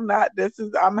 nope, I'm not.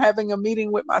 I'm having a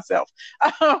meeting with myself.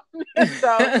 So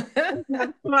I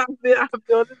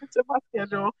build it into my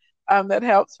schedule. That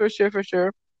helps for sure, for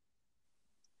sure.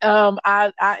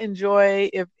 I enjoy,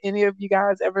 if any of you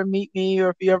guys ever meet me or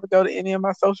if you ever go to any of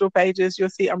my social pages, you'll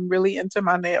see I'm really into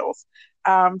my nails.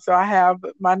 So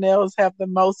my nails have the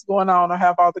most going on. I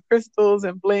have all the crystals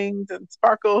and blings and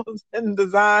sparkles and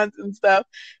designs and stuff.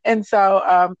 And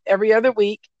so every other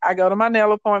week I go to my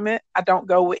nail appointment. I don't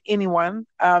go with anyone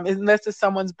unless it's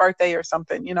someone's birthday or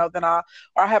something, or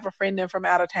I have a friend in from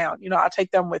out of town, I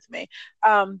take them with me.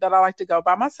 But I like to go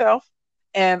by myself,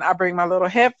 and I bring my little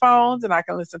headphones and I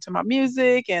can listen to my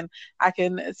music and I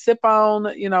can sip on,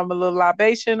 my little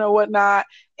libation or whatnot,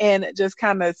 and just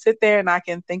kind of sit there and I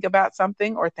can think about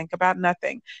something or think about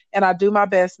nothing. And I do my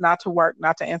best not to work,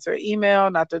 not to answer an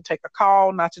email, not to take a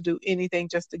call, not to do anything,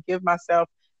 just to give myself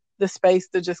the space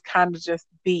to just kind of just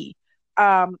be.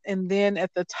 And then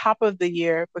at the top of the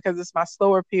year, because it's my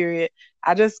slower period,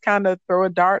 I just kind of throw a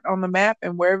dart on the map,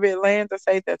 and wherever it lands, I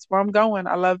say that's where I'm going.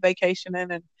 I love vacationing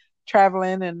and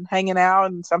traveling and hanging out,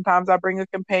 and sometimes I bring a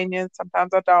companion,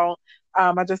 sometimes I don't.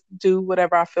 I just do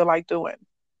whatever I feel like doing.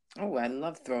 Oh, I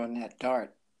love throwing that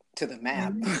dart to the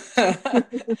map.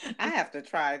 I have to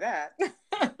try that.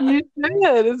 You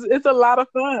should. It's a lot of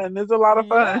fun. It's a lot of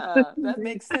fun. Yeah, that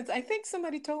makes sense. I think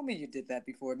somebody told me you did that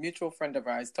before. A mutual friend of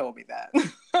ours told me that.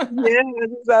 Yeah,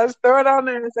 I just throw it on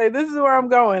there and say, "This is where I'm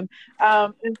going."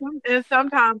 And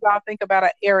sometimes I'll think about an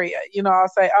area. I'll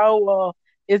say, "Oh well,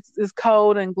 it's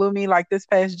cold and gloomy like this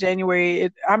past January.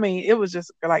 It was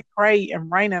just like gray and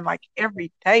raining like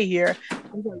every day here.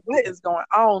 I'm like, what is going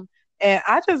on?" And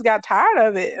I just got tired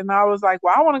of it, and I was like,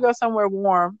 "Well, I want to go somewhere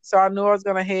warm." So I knew I was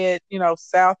gonna head,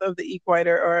 south of the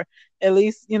equator, or at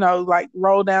least, like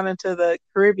roll down into the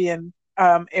Caribbean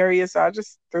area. So I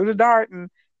just threw the dart, and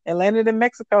it landed in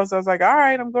Mexico. So I was like, all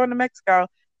right, I'm going to Mexico.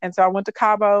 And so I went to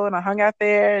Cabo and I hung out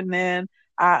there. And then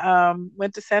I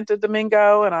went to Santo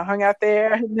Domingo and I hung out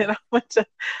there. And then I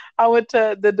went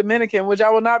to the Dominican, which I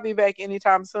will not be back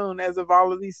anytime soon as of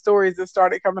all of these stories that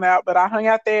started coming out. But I hung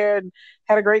out there and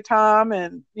had a great time.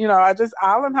 And, I just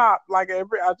island hop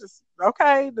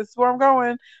okay, this is where I'm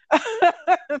going.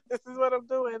 This is what I'm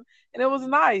doing. And it was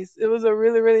nice. It was a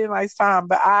really, really nice time.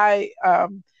 But I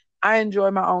enjoy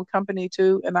my own company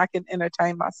too, and I can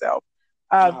entertain myself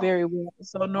very well.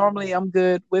 So normally I'm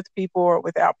good with people or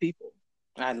without people.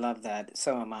 I love that.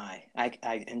 So am I.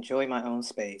 I enjoy my own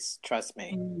space. Trust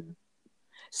me. Mm.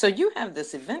 So you have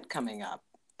this event coming up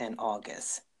in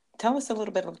August. Tell us a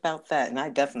little bit about that, and I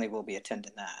definitely will be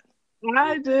attending that.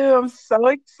 I do. I'm so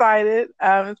excited.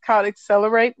 It's called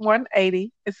Accelerate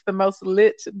 180. It's the most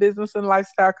lit business and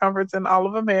lifestyle conference in all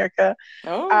of America.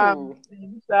 Oh.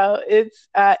 So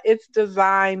it's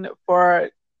designed for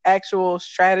actual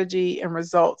strategy and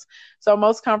results. So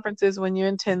most conferences, when you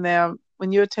attend them,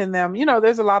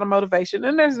 there's a lot of motivation,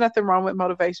 and there's nothing wrong with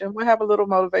motivation. We have a little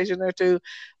motivation there too,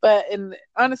 and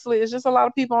honestly, it's just a lot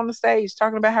of people on the stage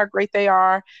talking about how great they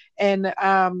are, and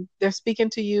they're speaking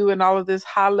to you and all of this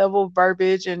high level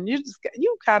verbiage, and you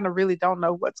kind of really don't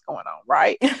know what's going on,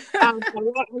 right? A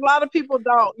lot of people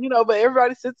don't, but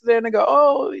everybody sits there and they go,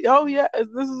 oh yeah,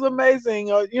 this is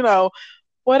amazing, or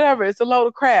whatever. It's a load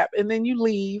of crap, and then you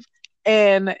leave,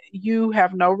 and you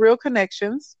have no real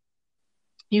connections.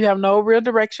 You have no real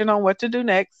direction on what to do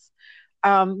next.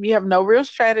 You have no real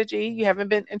strategy. You haven't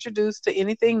been introduced to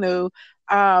anything new.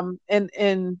 And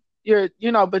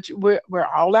we're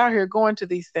all out here going to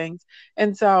these things.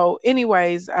 And so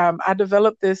anyways, I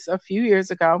developed this a few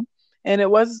years ago, and it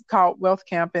was called Wealth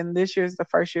Camp. And this year's the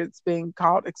first year it's being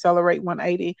called Accelerate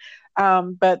 180.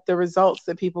 But the results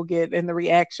that people get and the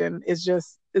reaction is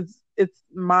just, it's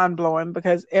mind blowing,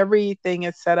 because everything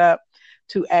is set up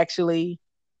to actually,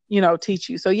 teach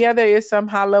you. So yeah, there is some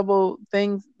high level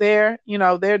things there,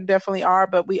 there definitely are,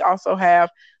 but we also have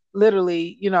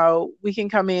literally, we can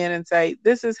come in and say,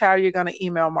 this is how you're going to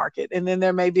email market. And then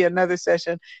there may be another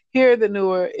session. Here are the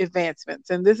newer advancements,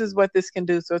 and this is what this can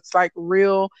do. So it's like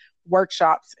real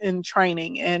workshops and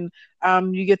training, and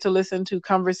you get to listen to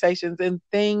conversations and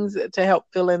things to help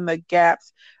fill in the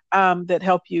gaps that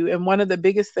help you. And one of the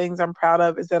biggest things I'm proud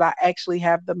of is that I actually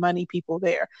have the money people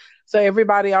there. So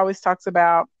everybody always talks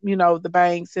about, the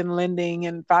banks and lending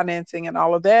and financing and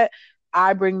all of that.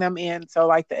 I bring them in. So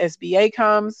like the SBA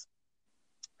comes,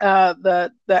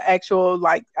 the actual,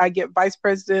 like, I get vice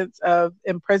presidents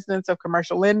and presidents of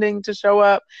commercial lending to show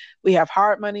up. We have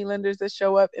hard money lenders that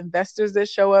show up, investors that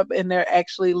show up, and they're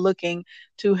actually looking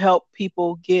to help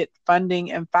people get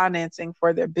funding and financing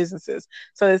for their businesses.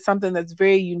 So it's something that's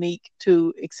very unique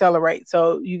to Accelerate.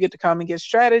 So you get to come and get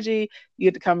strategy, you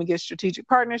get to come and get strategic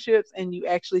partnerships, and you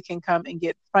actually can come and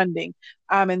get funding.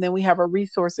 And then we have a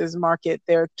resources market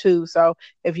there too. So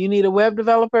if you need a web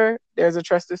developer, there's a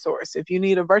trusted source. If you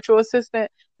need a virtual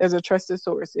assistant, there's a trusted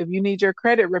source. If you need your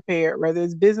credit repaired, whether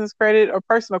it's business credit or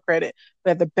personal credit, we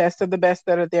have the best of the best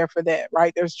that are there for that,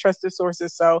 right? There's trusted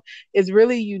sources. So it's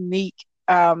really unique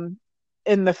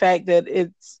in the fact that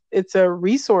it's a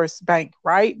resource bank,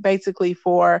 right? Basically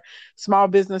for small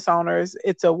business owners,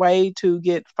 it's a way to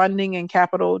get funding and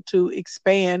capital to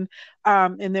expand.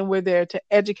 And then we're there to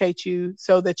educate you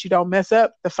so that you don't mess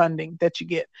up the funding that you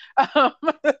get.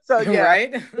 So yeah,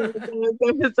 right. so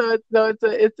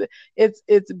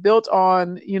it's built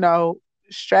on,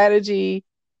 strategy.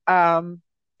 And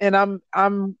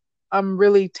I'm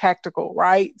really tactical,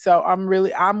 right? So I'm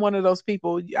one of those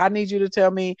people. I need you to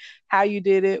tell me how you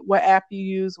did it, what app you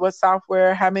use, what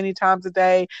software, how many times a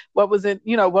day, what was in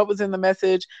the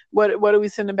message, what are we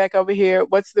sending back over here,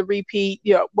 what's the repeat,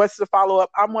 what's the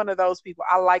follow-up. I'm one of those people.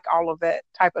 I like all of that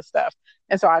type of stuff.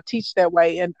 And so I teach that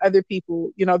way. And other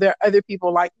people, there are other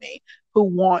people like me who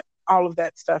want all of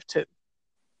that stuff too.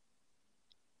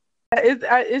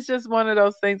 It's just one of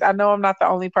those things. I know I'm not the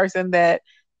only person that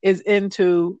is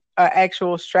into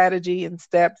actual strategy and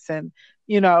steps and,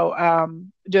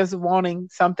 just wanting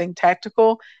something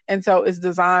tactical. And so it's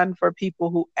designed for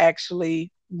people who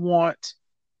actually want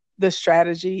the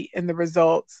strategy and the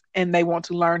results, and they want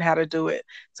to learn how to do it.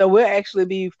 So we'll actually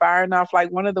be firing off,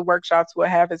 like, one of the workshops we'll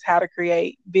have is how to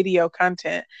create video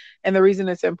content. And the reason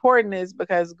it's important is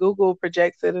because Google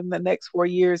projects that in the next 4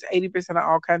 years, 80% of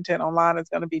all content online is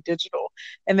going to be digital.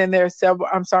 And then there are several,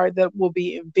 that will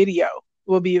be in video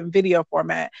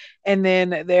format. And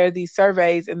then there are these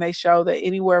surveys, and they show that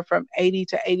anywhere from 80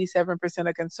 to 87%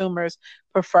 of consumers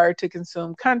prefer to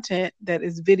consume content that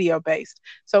is video based.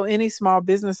 So any small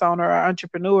business owner or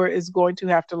entrepreneur is going to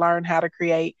have to learn how to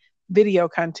create video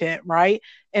content, right?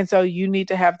 And so you need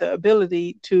to have the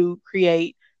ability to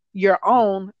create your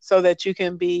own so that you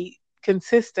can be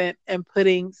consistent in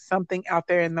putting something out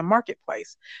there in the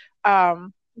marketplace.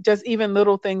 Just even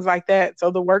little things like that. So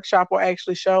the workshop will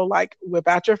actually show, like, whip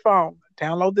out your phone,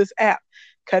 download this app,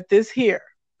 cut this here,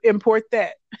 import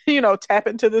that, tap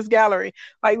into this gallery,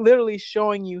 like literally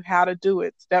showing you how to do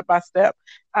it step by step.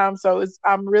 So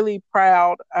I'm really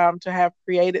proud to have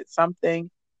created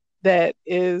something that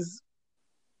is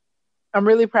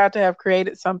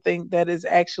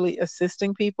actually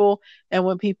assisting people. And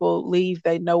when people leave,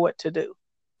 they know what to do.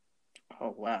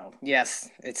 Oh, wow.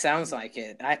 Yes, it sounds like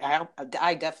it.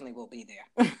 I definitely will be there.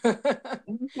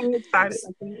 I'm excited. I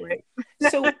can't wait.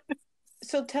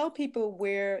 So tell people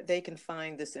where they can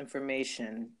find this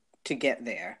information to get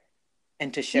there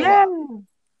and to show up.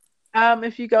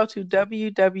 If you go to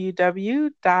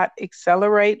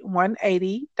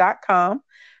www.accelerate180.com,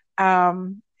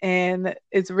 and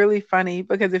it's really funny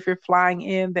because if you're flying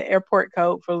in, the airport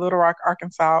code for Little Rock,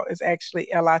 Arkansas is actually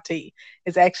LIT.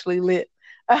 It's actually lit.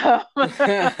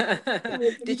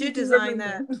 Did you design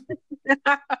that?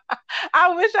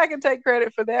 I wish I could take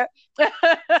credit for that.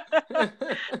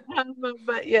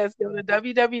 But yes, go to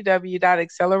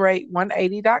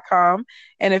www.accelerate180.com.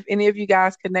 And if any of you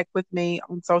guys connect with me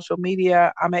on social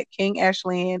media, I'm at King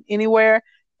Ashley anywhere.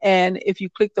 And if you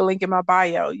click the link in my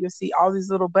bio, you'll see all these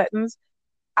little buttons.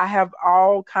 I have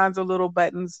all kinds of little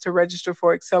buttons to register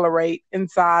for Accelerate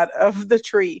inside of the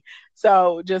tree.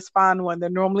 So just find one. They're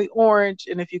normally orange,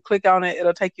 and if you click on it,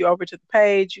 it'll take you over to the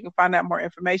page. You can find out more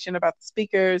information about the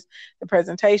speakers, the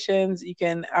presentations. You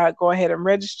can go ahead and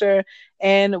register.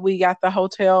 And we got the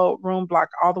hotel room block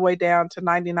all the way down to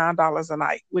 $99 a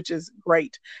night, which is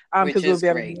great. Which is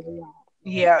great.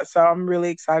 Yeah, so I'm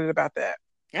really excited about that.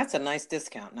 That's a nice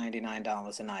discount,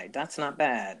 $99 a night. That's not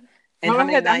bad. And how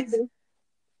many nights?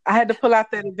 I had to pull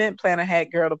out that event planner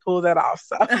hat, girl, to pull that off.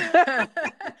 So.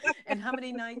 And how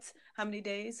many nights? How many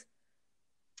days?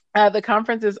 The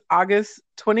conference is August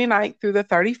 29th through the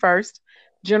 31st.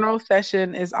 General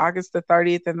session is August the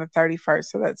 30th and the 31st.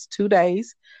 So that's 2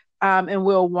 days. And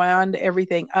we'll wind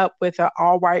everything up with an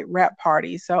all-white wrap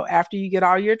party. So after you get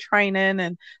all your training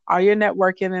and all your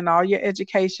networking and all your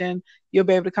education, you'll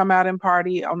be able to come out and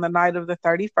party on the night of the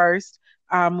 31st.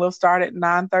 We'll start at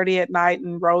 9:30 at night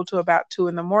and roll to about 2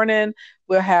 a.m.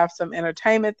 We'll have some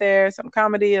entertainment there, some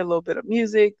comedy, a little bit of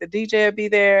music. The DJ will be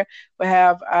there. We'll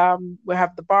have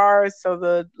the bars, so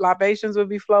the libations will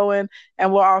be flowing,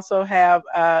 and we'll also have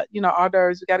hors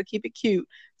d'oeuvres. We got to keep it cute.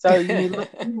 So you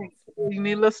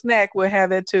need a little snack. We'll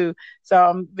have that too. So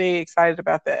I'm very excited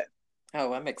about that.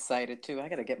 Oh, I'm excited too. I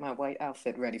got to get my white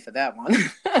outfit ready for that one.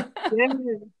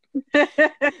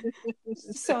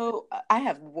 So I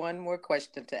have one more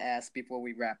question to ask before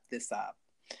we wrap this up.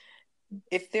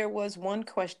 If there was one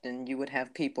question you would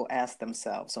have people ask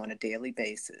themselves on a daily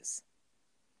basis,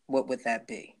 what would that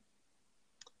be?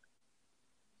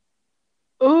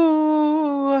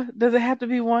 Ooh, does it have to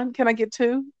be one? Can I get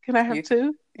two? Can I have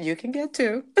two? You can get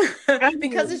two.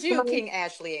 Because it's you, King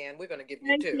Ashley Ann. We're going to give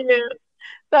you two. You.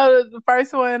 So the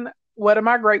first one, what am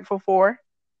I grateful for?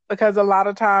 Because a lot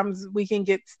of times we can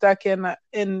get stuck in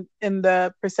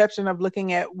the perception of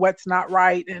looking at what's not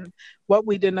right and what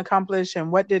we didn't accomplish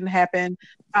and what didn't happen.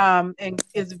 And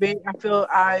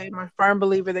I'm a firm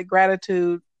believer that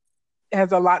gratitude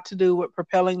has a lot to do with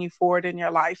propelling you forward in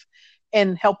your life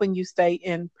and helping you stay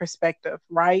in perspective,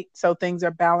 right? So things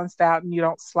are balanced out and you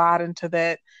don't slide into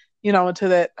that, into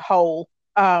that hole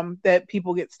that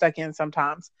people get stuck in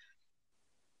sometimes.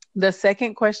 The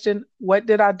second question, what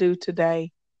did I do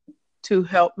today to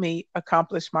help me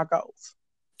accomplish my goals?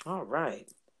 All right.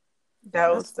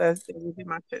 That would be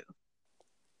my two.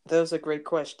 Those are great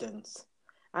questions.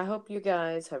 I hope you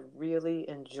guys have really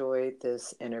enjoyed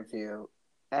this interview.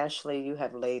 Ashley, you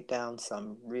have laid down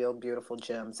some real beautiful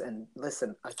gems and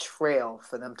listen, a trail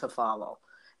for them to follow.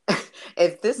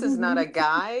 If this is not a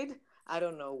guide, I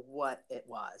don't know what it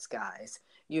was, guys.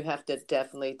 You have to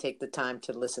definitely take the time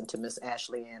to listen to Miss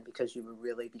Ashley Ann because you will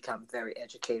really become very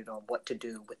educated on what to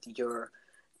do with your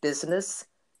business,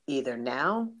 either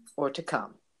now or to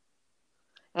come.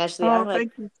 Ashley,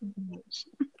 thank you so much.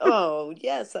 Oh,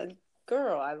 yes,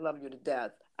 girl, I love you to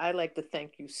death. I'd like to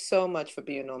thank you so much for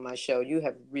being on my show. You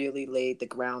have really laid the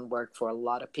groundwork for a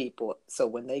lot of people. So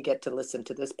when they get to listen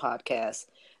to this podcast,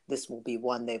 this will be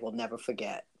one they will never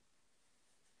forget.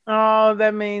 Oh,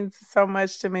 that means so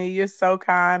much to me. You're so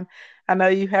kind. I know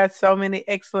you had so many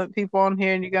excellent people on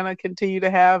here, and you're going to continue to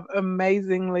have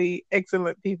amazingly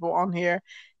excellent people on here.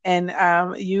 And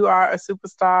you are a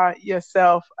superstar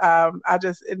yourself. I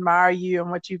just admire you and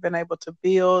what you've been able to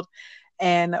build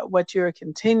and what you're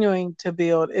continuing to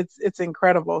build. It's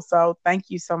incredible. So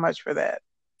thank you so much for that.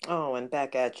 Oh, and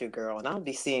back at you, girl. And I'll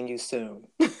be seeing you soon.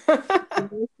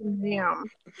 Yeah.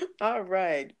 All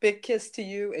right. Big kiss to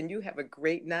you. And you have a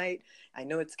great night. I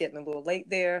know it's getting a little late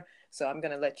there. So I'm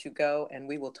going to let you go and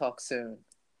we will talk soon.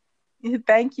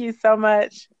 Thank you so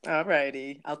much. All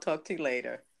righty. I'll talk to you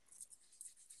later.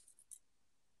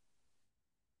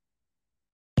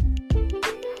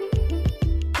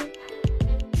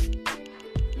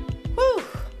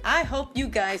 I hope you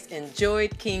guys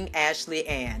enjoyed King Ashley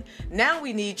Ann. Now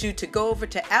we need you to go over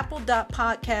to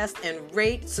apple.podcast and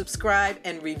rate, subscribe,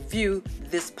 and review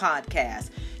this podcast.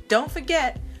 Don't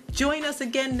forget, join us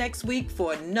again next week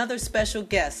for another special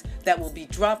guest that will be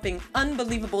dropping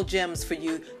unbelievable gems for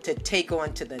you to take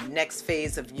on to the next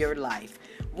phase of your life.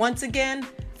 Once again,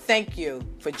 thank you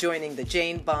for joining the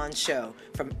Jane Bond Show.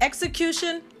 From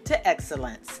execution to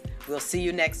excellence. We'll see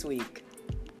you next week.